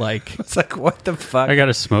sweet, like... It's like, what the fuck? I got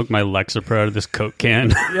to smoke my Lexapro out of this Coke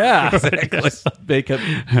can. Yeah, exactly. Make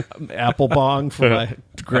an apple bong for my...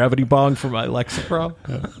 Gravity bong for my Lexapro.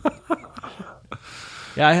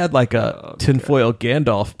 Yeah, I had like a tinfoil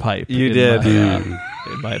Gandalf pipe. You did.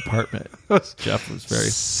 In my apartment. Jeff was very...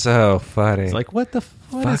 So funny. It's like, what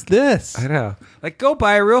is this? I know. Like, go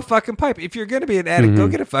buy a real fucking pipe. If you're going to be an addict, go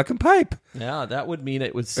get a fucking pipe. Yeah, that would mean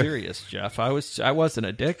it was serious, Jeff. I wasn't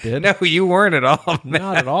addicted. No, you weren't at all, man.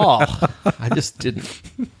 Not at all. I just didn't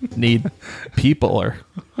need people or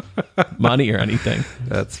money or anything.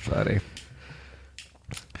 That's funny.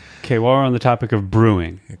 Okay, while we're on the topic of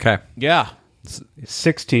brewing. Okay. Yeah.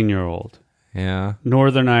 16-year-old. Yeah.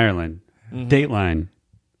 Northern Ireland. Dateline.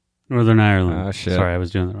 Northern Ireland. Oh, shit. Sorry, I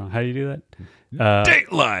was doing that wrong. How do you do that?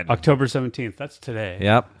 Dateline. October 17th. That's today.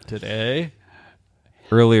 Yep. Today.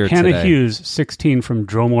 Earlier Hannah today. Hughes, 16, from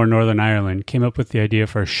Dromore, Northern Ireland, came up with the idea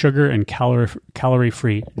for a sugar and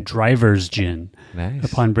calorie-free driver's gin. Nice.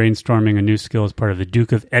 Upon brainstorming a new skill as part of the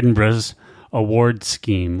Duke of Edinburgh's award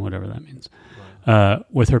scheme, whatever that means.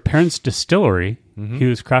 With her parents' distillery,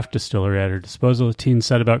 Hughes Craft Distillery, at her disposal, the teen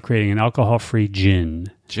set about creating an alcohol-free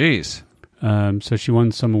gin. Jeez. So she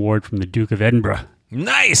won some award from the Duke of Edinburgh.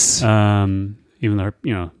 Nice. Even though, of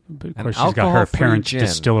course, she's got her parents'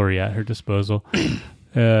 distillery at her disposal.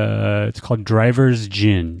 It's called Driver's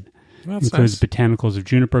Gin. That's Includes nice. botanicals of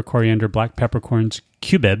juniper, coriander, black peppercorns,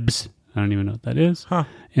 cubebs. I don't even know what that is.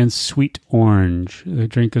 And sweet orange. The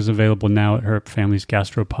drink is available now at her family's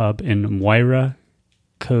gastropub in Moira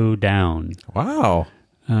Down. Wow.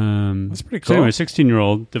 That's pretty So cool. anyway,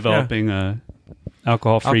 16-year-old developing a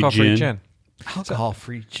alcohol-free gin.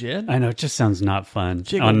 Alcohol-free gin? I know, it just sounds not fun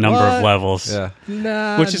Jiggle on a number what? of levels.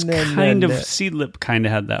 Yeah. Which is kind of, Seedlip kind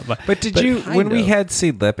of had that vibe. But did you, when we had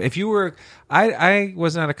Seedlip, if you were, I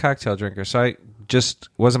was not a cocktail drinker, so I just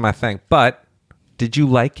wasn't my thing. But did you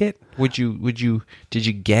like it? Did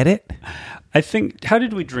you get it? I think, how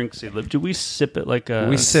did we drink Seedlip? Did we sip it like a...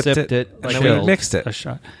 We sipped it, and then we mixed it. A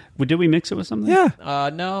shot. Did we mix it with something? Yeah.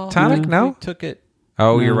 No. Tonic? No? We took it.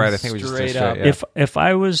 Oh, you're right. I think we just did straight up. straight. Yeah. If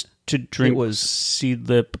I was to drink It was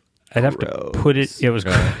Seedlip, I'd have to put it... It was...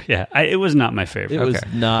 Yeah, it was not my favorite. It was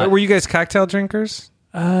not. But were you guys cocktail drinkers?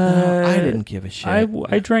 I didn't give a shit. I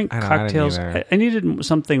drank I know, I didn't cocktails. either. I needed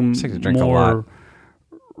something to drink a more lot.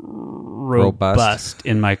 robust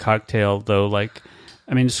in my cocktail, though. Like,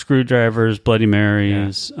 I mean, screwdrivers, Bloody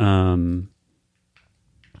Marys,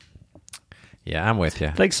 Yeah, I'm with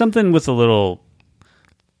you. like something with a little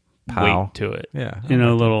Pow. weight to it. Yeah.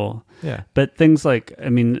 a little. Yeah. But things like, I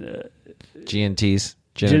mean, G&Ts,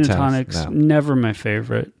 gin and tonics, No. never my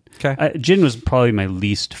favorite. Okay. Gin was probably my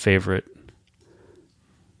least favorite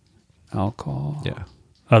alcohol. Yeah.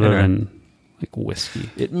 Other Anyway. than like whiskey.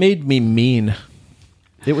 It made me mean.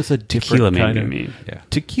 It was a different Tequila made kind me of mean. Yeah.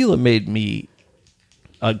 Tequila made me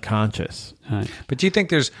unconscious. But do you think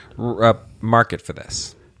there's a market for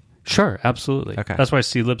this? Sure, absolutely. Okay. That's why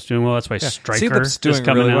Seedlip's doing well. That's why Striker Seedlip's is doing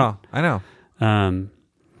coming really out. well. I know.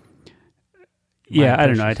 Yeah, I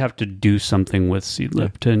don't know. I'd have to do something with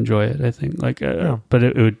Seedlip to enjoy it. I think, like, but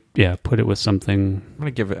it would, put it with something. I'm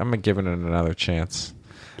gonna give it another chance.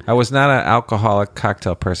 I was not an alcoholic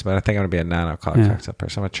cocktail person, but I think I'm gonna be a non-alcoholic cocktail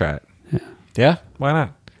person. I'm gonna try it. Yeah. Why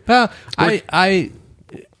not? Well, I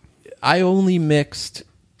only mixed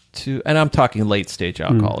to, and I'm talking late stage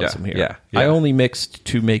alcoholism Yeah, here. yeah. I only mixed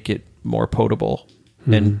to make it more potable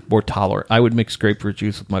and more tolerant. I would mix grapefruit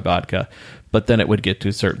juice with my vodka, but then it would get to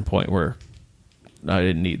a certain point where I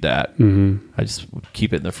didn't need that. I just would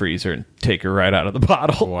keep it in the freezer and take her right out of the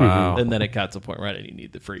bottle. Wow. And then it got to the point where I didn't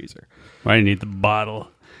need the freezer. I need the bottle.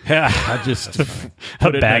 Yeah, I just A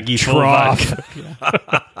baggie full of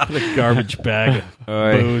trough. Put a garbage bag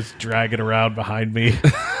of booze, drag it around behind me.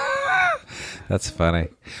 That's funny.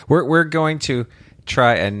 We're going to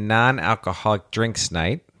try a non-alcoholic drinks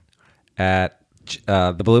night at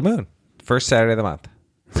the Blue Moon, first Saturday of the month.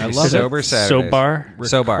 I love Sober it. Saturdays. Sobar?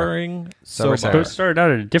 Recurring Sober But Saturday. it started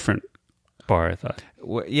out at a different bar, I thought.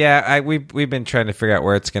 Yeah, we've been trying to figure out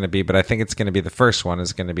where it's going to be, but I think it's going to be the first one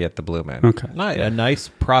is going to be at the Blue Moon. Okay. A nice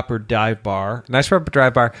proper dive bar. Nice rubber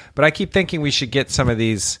drive bar, but I keep thinking we should get some of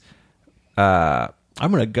these I'm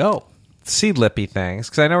gonna go. seed lippy things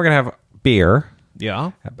because I know we're going to have beer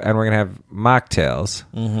Yeah. and we're going to have mocktails,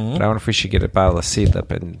 but I wonder if we should get a bottle of seed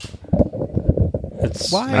lip and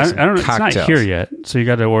It's, Why? I don't know. It's not Cocktails. here yet, so you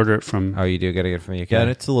got to order it from. oh, you do got to get it from the UK. Yeah,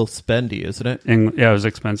 and it's a little spendy, isn't it? Yeah, it was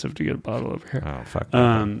expensive to get a bottle over here. Oh fuck.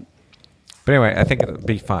 Um, But anyway, I think it'll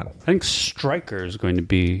be fun. I think Striker is going to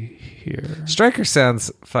be here. Striker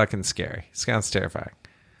sounds fucking scary. Sounds terrifying.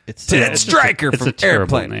 It's Dead Striker it's from a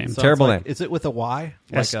terrible Airplane. name. Sounds Terrible like- name. Is it with a Y?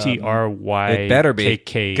 STRY. It better be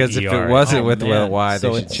because if it wasn't with a Y,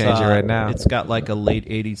 they should change it right now. It's got like a late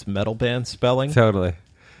 '80s metal band spelling. Totally,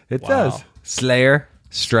 it Wow. does. Slayer,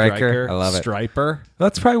 Striker, I love it. Striper.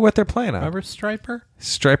 That's probably what they're playing on. Remember Striper?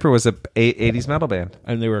 Striper was a 80s metal band.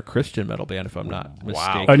 And they were a Christian metal band, if I'm not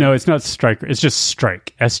mistaken. Oh no, it's not Striker. It's just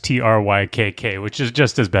Strike. STRYKK, which is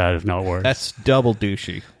just as bad, if not worse. That's double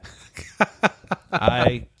douchey.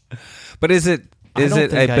 But is it I don't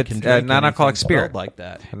think I a can drink non-alcoholic anything spirit? spelled like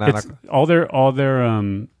that. A non-alco- It's all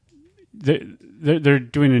their they're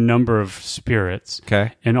doing a number of spirits.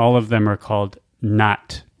 Okay. And all of them are called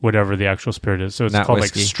not whatever the actual spirit is. So it's Not called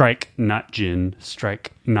whiskey. like Strike, not gin,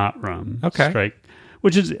 Strike, not rum. Okay. Strike,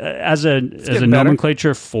 which is as a better.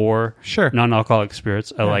 nomenclature for Sure. non-alcoholic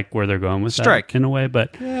spirits. I like where they're going with Strike. that in a way,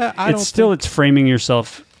 but I it's still it's framing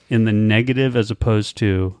yourself in the negative as opposed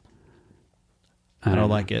to. I don't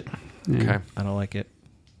like it. Okay. I don't like it.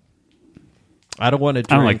 I don't want to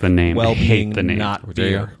drink I don't like the name. I well-being, hate the name. not There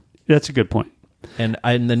you beer. go. That's a good point. And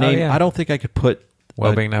the name, yeah. I don't think I could put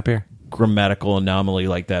Well-being, not beer. grammatical anomaly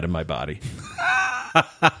like that in my body. All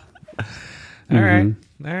right.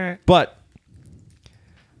 All right. But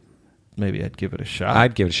maybe I'd give it a shot.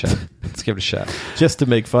 I'd give it a shot. Let's give it a shot. just to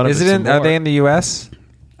make fun of Is it. it some in? Are more. they in the U.S.?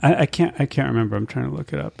 I can't remember. I'm trying to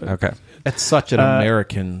look it up. But. Okay. It's such an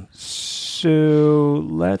American So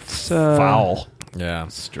let's foul Yeah.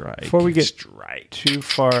 strike. before we get too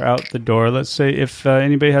far out the door, let's say if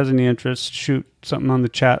anybody has any interest, shoot something on the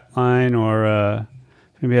chat line, or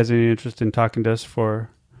if anybody has any interest in talking to us for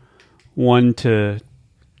 1 to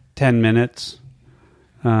 10 minutes.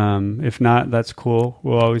 If not, that's cool.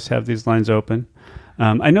 We'll always have these lines open.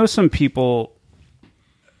 I know some people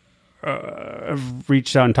have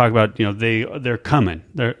reached out and talked about, they're coming.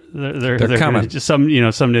 They're coming. gonna, just someday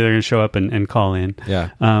they're going to show up and call in.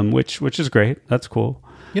 Yeah. Which is great. That's cool.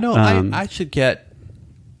 I should get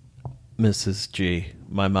Mrs. G,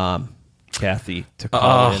 my mom, Kathy, to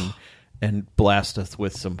call in and blast us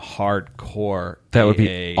with some hardcore. That would AA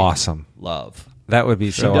be awesome. love. That would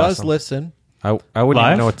be She so does awesome. listen. I wouldn't Live?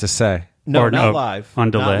 even know what to say. No, Or not no, live.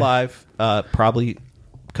 on delay. Not live. Probably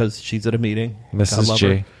because she's at a meeting. Mrs. I love G.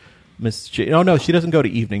 her. Mrs. G. No, she doesn't go to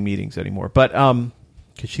evening meetings anymore. But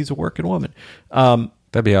because she's a working woman.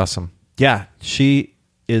 That'd be awesome. Yeah, she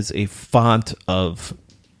is a font of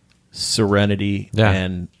serenity Yeah.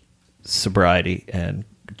 and sobriety, and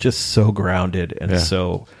just so grounded and Yeah.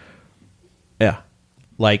 so,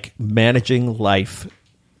 like managing life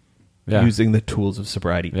Yeah. using the tools of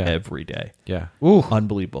sobriety Yeah. every day. Yeah. Ooh.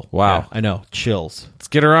 Unbelievable. Wow. Yeah, I know. Chills. Let's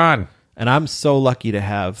get her on. And I'm so lucky to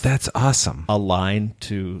have That's awesome. a line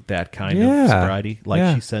to that kind Yeah. of sobriety. Like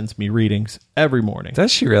Yeah. she sends me readings every morning.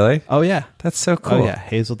 Does she really? Oh, yeah. That's so cool. Oh, yeah.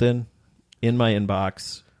 Hazelden in my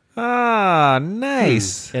inbox. Ah,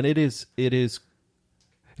 nice. And it is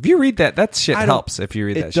If you read that shit I don't- helps if you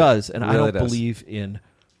read that it shit. does, and It I really don't does. believe in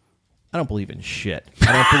shit.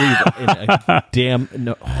 I don't believe in a damn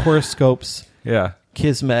horoscopes, Yeah.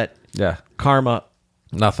 kismet, Yeah. karma,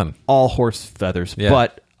 Nothing. all horse feathers. Yeah.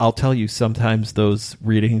 But I'll tell you, sometimes those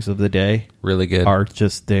readings of the day Really good.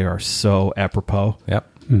 they are so apropos. Yep.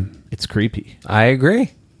 It's creepy I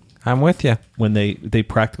agree. I'm with you. when they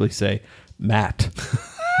practically say, Matt.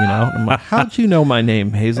 I'm like, how'd you know my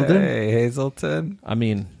name, Hazelden? Hey, Hazelton. I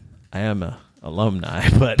mean, I am a alumni,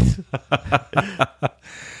 but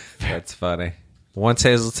That's funny. Once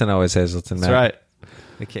Hazelton, always Hazelton, man. that's right.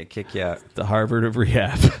 They can't kick you out. The Harvard of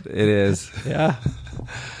rehab. It is. Yeah.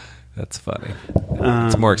 That's funny.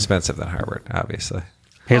 It's more expensive than Harvard, obviously.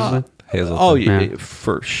 Hazelden? Hazelton. Oh, yeah, Yeah.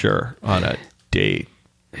 for sure. On a day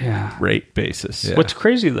Yeah. rate basis. Yeah. What's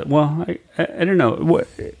crazy that I don't know.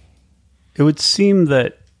 It would seem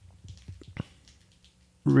that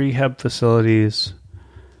rehab facilities,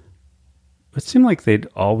 it seemed like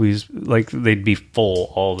they'd be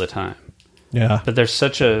full all the time. Yeah. But there's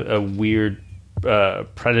such a weird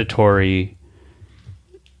predatory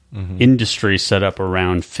industry set up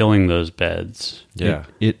around filling those beds. Yeah.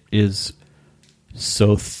 It is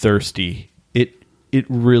so thirsty. It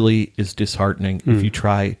really is disheartening. If you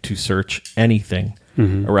try to search anything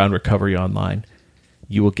around recovery online,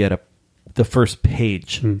 you will get the first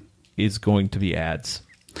page is going to be ads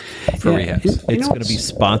for Yeah, rehabs. you It's know going to be what's-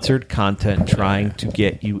 sponsored content trying to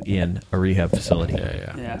get you in a rehab facility.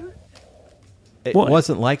 Yeah. It Well,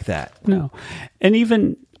 wasn't like that. No. And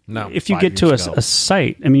even No, if you 5 get to years ago. a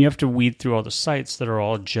site, I mean, you have to weed through all the sites that are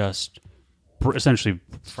all just essentially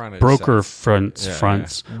Frontage broker sites.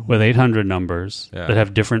 fronts with 800 numbers Yeah. that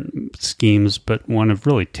have different schemes, but one of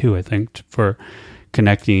really two, I think, for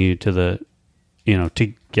connecting you to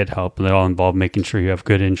to get help. And they all involve making sure you have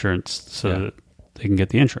good insurance so that they can get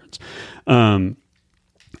the insurance. And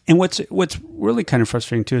what's really kind of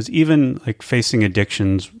frustrating too is even like Facing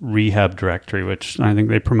Addiction's rehab directory, which I think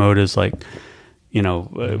they promote as like,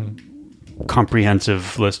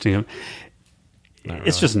 comprehensive listing of.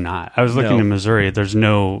 It's just not. I was looking No. in Missouri. There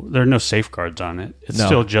are no safeguards on it. It's No.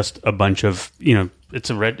 still just a bunch of Whoever.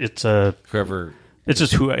 it's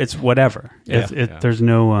just it's whatever. Yeah. There's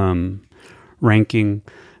no ranking.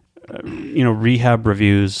 Rehab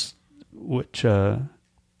reviews, which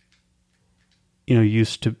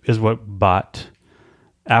used to is what bought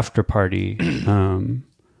After Party.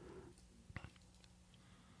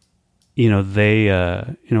 they,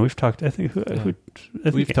 we've talked. I think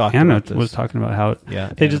We've talked Anna about this. was talking about how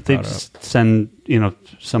they just send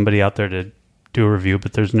somebody out there to do a review,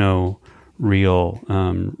 but there's no real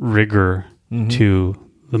rigor to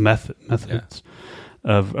the methods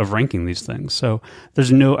of ranking these things. So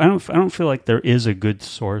there's no. I don't feel like there is a good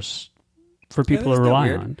source for people to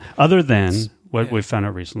rely on, other than what we found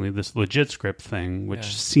out recently, this Legit Script thing,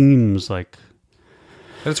 which seems like.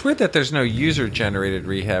 But it's weird that there's no user-generated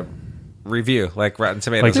rehab review like Rotten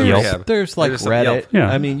Tomatoes. Like Yelp? Rehab. There's like Reddit. Yelp. Yeah.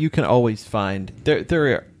 I mean, you can always find there.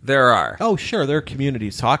 There are. Oh, sure, there are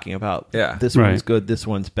communities talking about this Right. one's good, this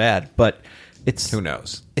one's bad, but it's Who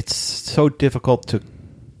knows? It's so difficult to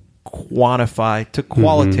quantify, to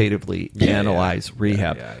qualitatively analyze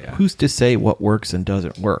rehab. Yeah. Who's to say what works and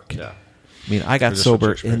doesn't work? Yeah. I mean, I got just sober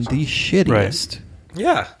what your in the shittiest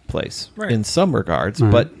Yeah. place Right. in some regards,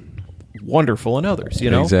 but wonderful in others.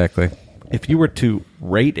 Exactly. If you were to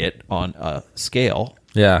rate it on a scale,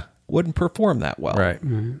 Yeah. wouldn't perform that well. Right.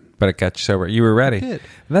 But it got you sober. You were ready. did.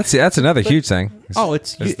 And that's another huge thing.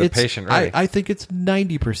 It's the patient ready. I think it's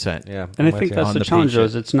 90%. Yeah. And I'm I think with you. that's On the the challenge, though, patient.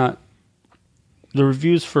 is it's not. The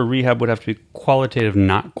reviews for rehab would have to be qualitative,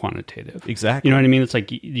 not quantitative. Exactly. You know what I mean? It's like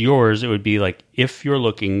yours. It would be like if you're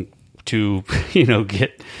looking to,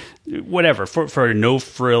 get whatever for a no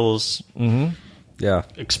frills Yeah.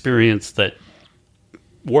 experience that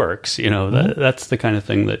works. That's the kind of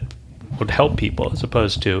thing that would help people, as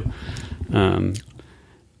opposed to,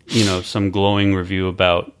 some glowing review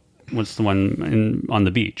about. What's the one on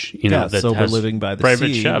the beach? That Sober has Living by the private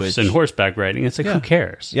Sea, chefs which- and horseback riding. It's like, who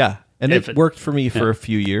cares? Yeah. And If it worked for me for a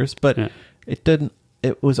few years, but Yeah. it didn't.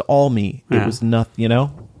 It was all me. It Yeah. was nothing.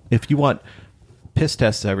 If you want piss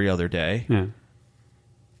tests every other day, Yeah.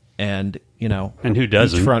 and And who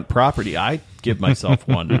doesn't? beachfront property, I give myself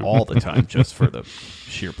one all the time just for the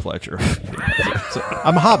sheer pleasure. So,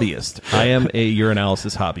 I'm a hobbyist. I am a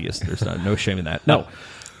urinalysis hobbyist. There's no shame in that. No,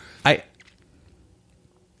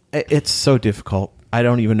 it's so difficult. I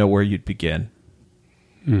don't even know where you'd begin.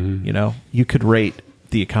 You could rate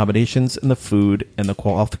the accommodations and the food and the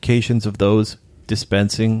qualifications of those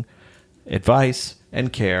dispensing advice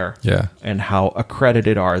and care. Yeah. And how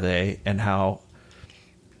accredited are they, and how,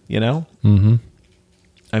 I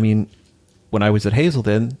mean, when I was at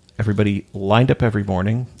Hazelden, everybody lined up every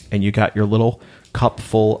morning, and you got your little cup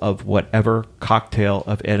full of whatever cocktail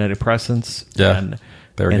of antidepressants and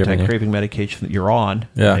they were giving you. anti-craving medication that you're on.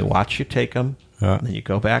 Yeah. And they watch you take them. Yeah. And then you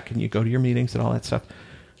go back and you go to your meetings and all that stuff.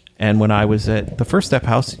 And when I was at the First Step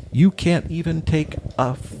House, you can't even take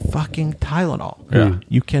a fucking Tylenol. Yeah.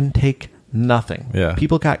 You can take nothing. Yeah.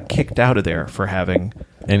 People got kicked out of there for having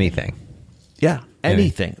Anything.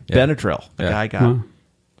 anything. Yeah. Benadryl. The guy got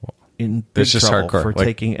in big It's just trouble hardcore. for Like-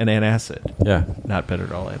 taking an antacid. Yeah. Not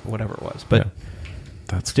Benadryl, whatever it was. But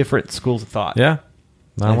Yeah. it's different schools of thought. Yeah.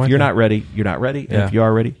 And if you're not ready, you're not ready. And Yeah. if you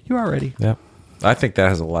are ready, you are ready. Yeah. I think that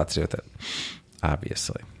has a lot to do with it.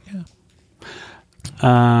 Obviously.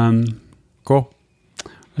 Cool. I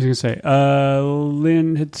was going to say,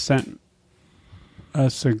 Lynn had sent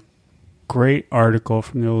us a great article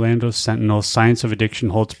from the Orlando Sentinel, Science of Addiction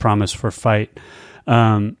Holds Promise for Fight,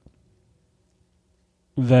 that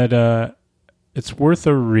it's worth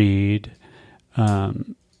a read.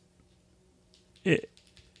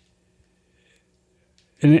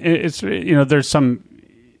 It's there's some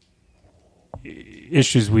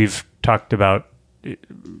issues we've talked about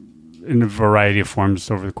in a variety of forms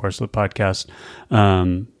over the course of the podcast.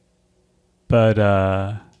 But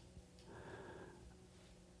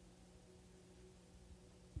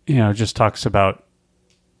just talks about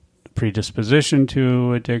predisposition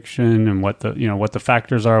to addiction and what the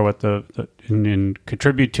factors are, what and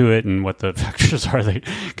contribute to it, and what the factors are that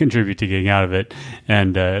contribute to getting out of it.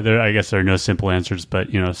 And I guess there are no simple answers, but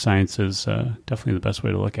science is definitely the best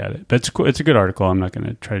way to look at it. But it's cool. It's a good article. I'm not going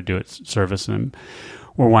to try to do it service, and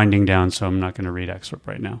we're winding down, so I'm not going to read excerpt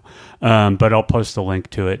right now. But I'll post a link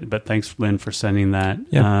to it. But thanks, Lynn, for sending that.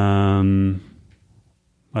 Yeah.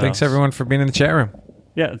 Thanks, everyone, for being in the chat room.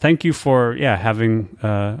 Yeah, thank you for having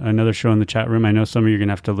another show in the chat room. I know some of you are going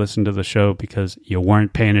to have to listen to the show because you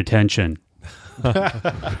weren't paying attention.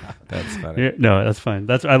 That's funny. Yeah, no, that's fine.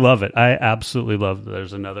 I love it. I absolutely love that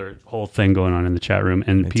there's another whole thing going on in the chat room.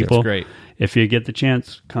 And people, It's great. if you get the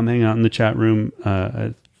chance, come hang out in the chat room.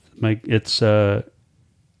 It's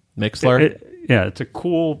Mixler. it's a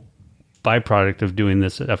cool byproduct of doing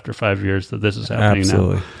this after 5 years that this is happening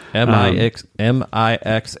Absolutely. now.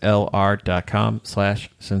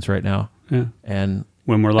 mixlr.com/since right now. Yeah. And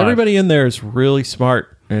When we're live. everybody in there is really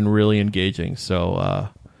smart and really engaging. So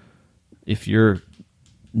if you're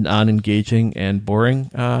non-engaging and boring,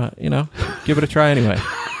 give it a try anyway.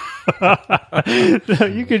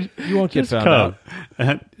 You won't get found out.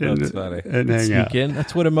 That's funny. And hang out.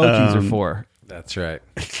 That's what emojis are for. That's right.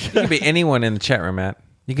 You can be anyone in the chat room, Matt.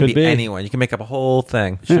 You can Could be be. anyone. You can make up a whole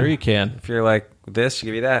thing. Sure, you can. If you're like this, you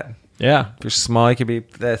can be that. Yeah. If you're small, you can be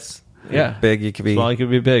this. If Yeah. you're big, you can be... Small, you could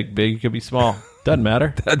be big. Big, you could be small. Doesn't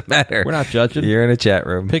matter. Doesn't matter. We're not judging. You're in a chat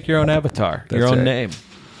room. Pick your own avatar, your That's own right. name.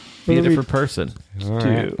 Be a different person. All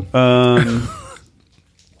right.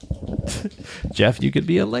 Jeff, you could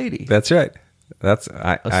be a lady. That's right.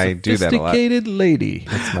 I do that a lot. Sophisticated lady.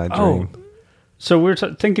 That's my dream. So we're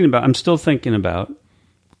thinking about. I'm still thinking about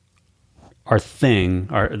our thing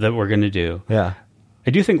that we're going to do. Yeah. I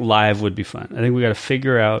do think live would be fun. I think we got to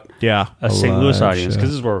figure out Yeah. a St. Louis live audience show. because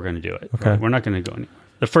this is where we're going to do it. Okay. Right? We're not going to go anywhere.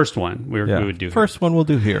 The first one we would do. First one we'll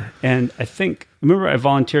do here. And I think, remember I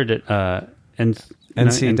volunteered at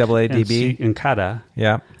NCAADB? in Cada.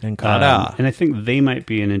 Yeah. And And I think they might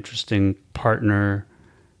be an interesting partner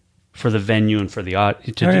for the venue and for the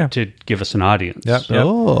to give us an audience. Yep.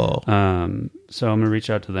 Oh, So I'm going to reach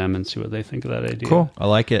out to them and see what they think of that idea. Cool. I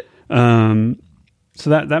like it. So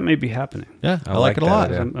that may be happening. Yeah, I like like it a that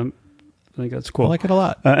lot. idea. I think that's cool. I like it a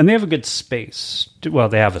lot. And they have a good space. Well,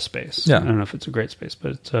 they have a space. Yeah. I don't know if it's a great space,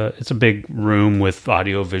 but it's a big room with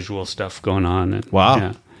audio visual stuff going on. And, Wow.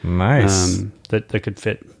 yeah. Nice. That could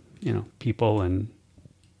fit, people and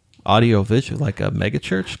Audio visual, like a mega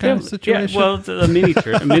church kind of situation. Yeah, well, it's a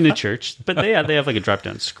mini church, but they have like a drop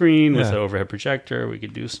down screen with Yeah. an overhead projector. We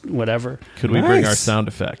could do whatever. Could we bring Nice. our sound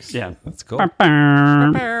effects? Yeah, That's cool. All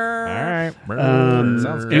right.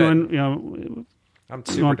 Sounds good. Anyone, I'm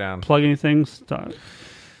you super want down. to plug anything?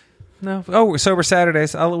 No. Oh, Sober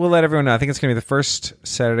Saturdays. We'll let everyone know. I think it's going to be the first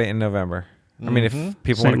Saturday in November. I mean, if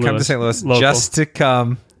people St. want to come to Louis, St. Louis local. just to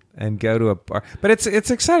come and go to a bar. But it's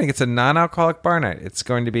exciting. It's a non-alcoholic bar night. It's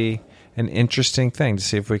going to be an interesting thing to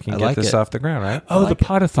see if we can I get like this it. off the ground, right? Oh, the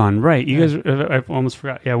potathon, right? You guys, I almost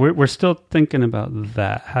forgot. Yeah, we're still thinking about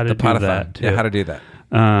that. How to The do potathon. that? Too. Yeah, how to do that.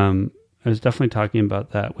 I was definitely talking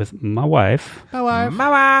about that with my wife.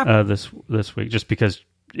 This week, just because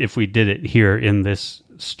if we did it here in this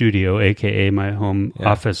studio, aka my home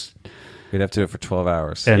office, We'd have to do it for 12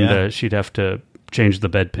 hours. and she'd have to change the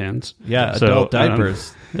bedpans. Yeah, So, adult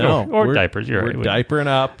diapers. No, or we're- diapers. You're we're right. diapering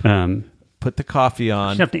up. Put the coffee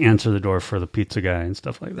on. She'd have to answer the door for the pizza guy and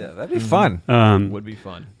stuff like Yeah, that. that'd be fun. Would be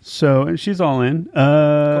fun. So, and she's all in.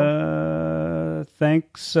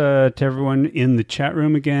 Thanks to everyone in the chat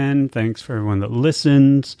room again. Thanks for everyone that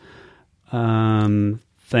listens.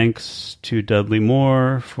 Thanks to Dudley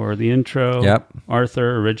Moore for the intro. Yep.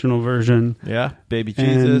 Arthur, original version. Yeah, baby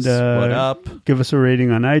Jesus. And, What up? Give us a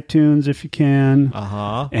rating on iTunes if you can.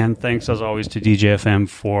 Uh-huh. And thanks, as always, to DJFM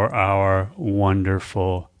for our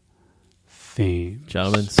wonderful theme.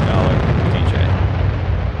 Gentleman, scholar, DJ.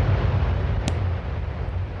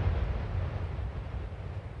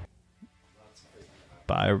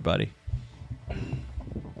 Bye, everybody.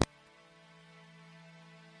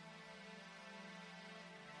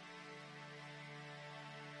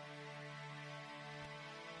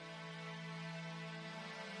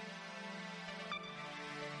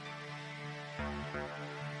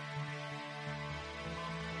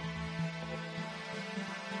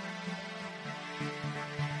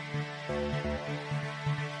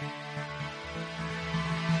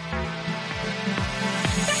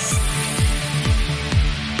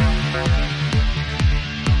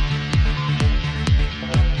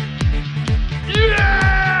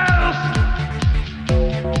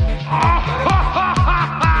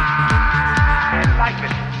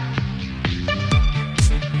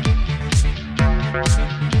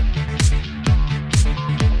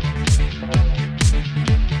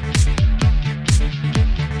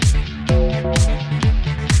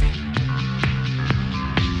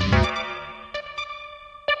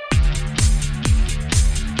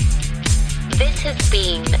 This has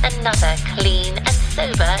been another clean and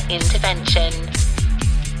sober intervention.